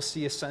 guys, we'll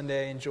see you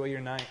Sunday. Enjoy your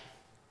night.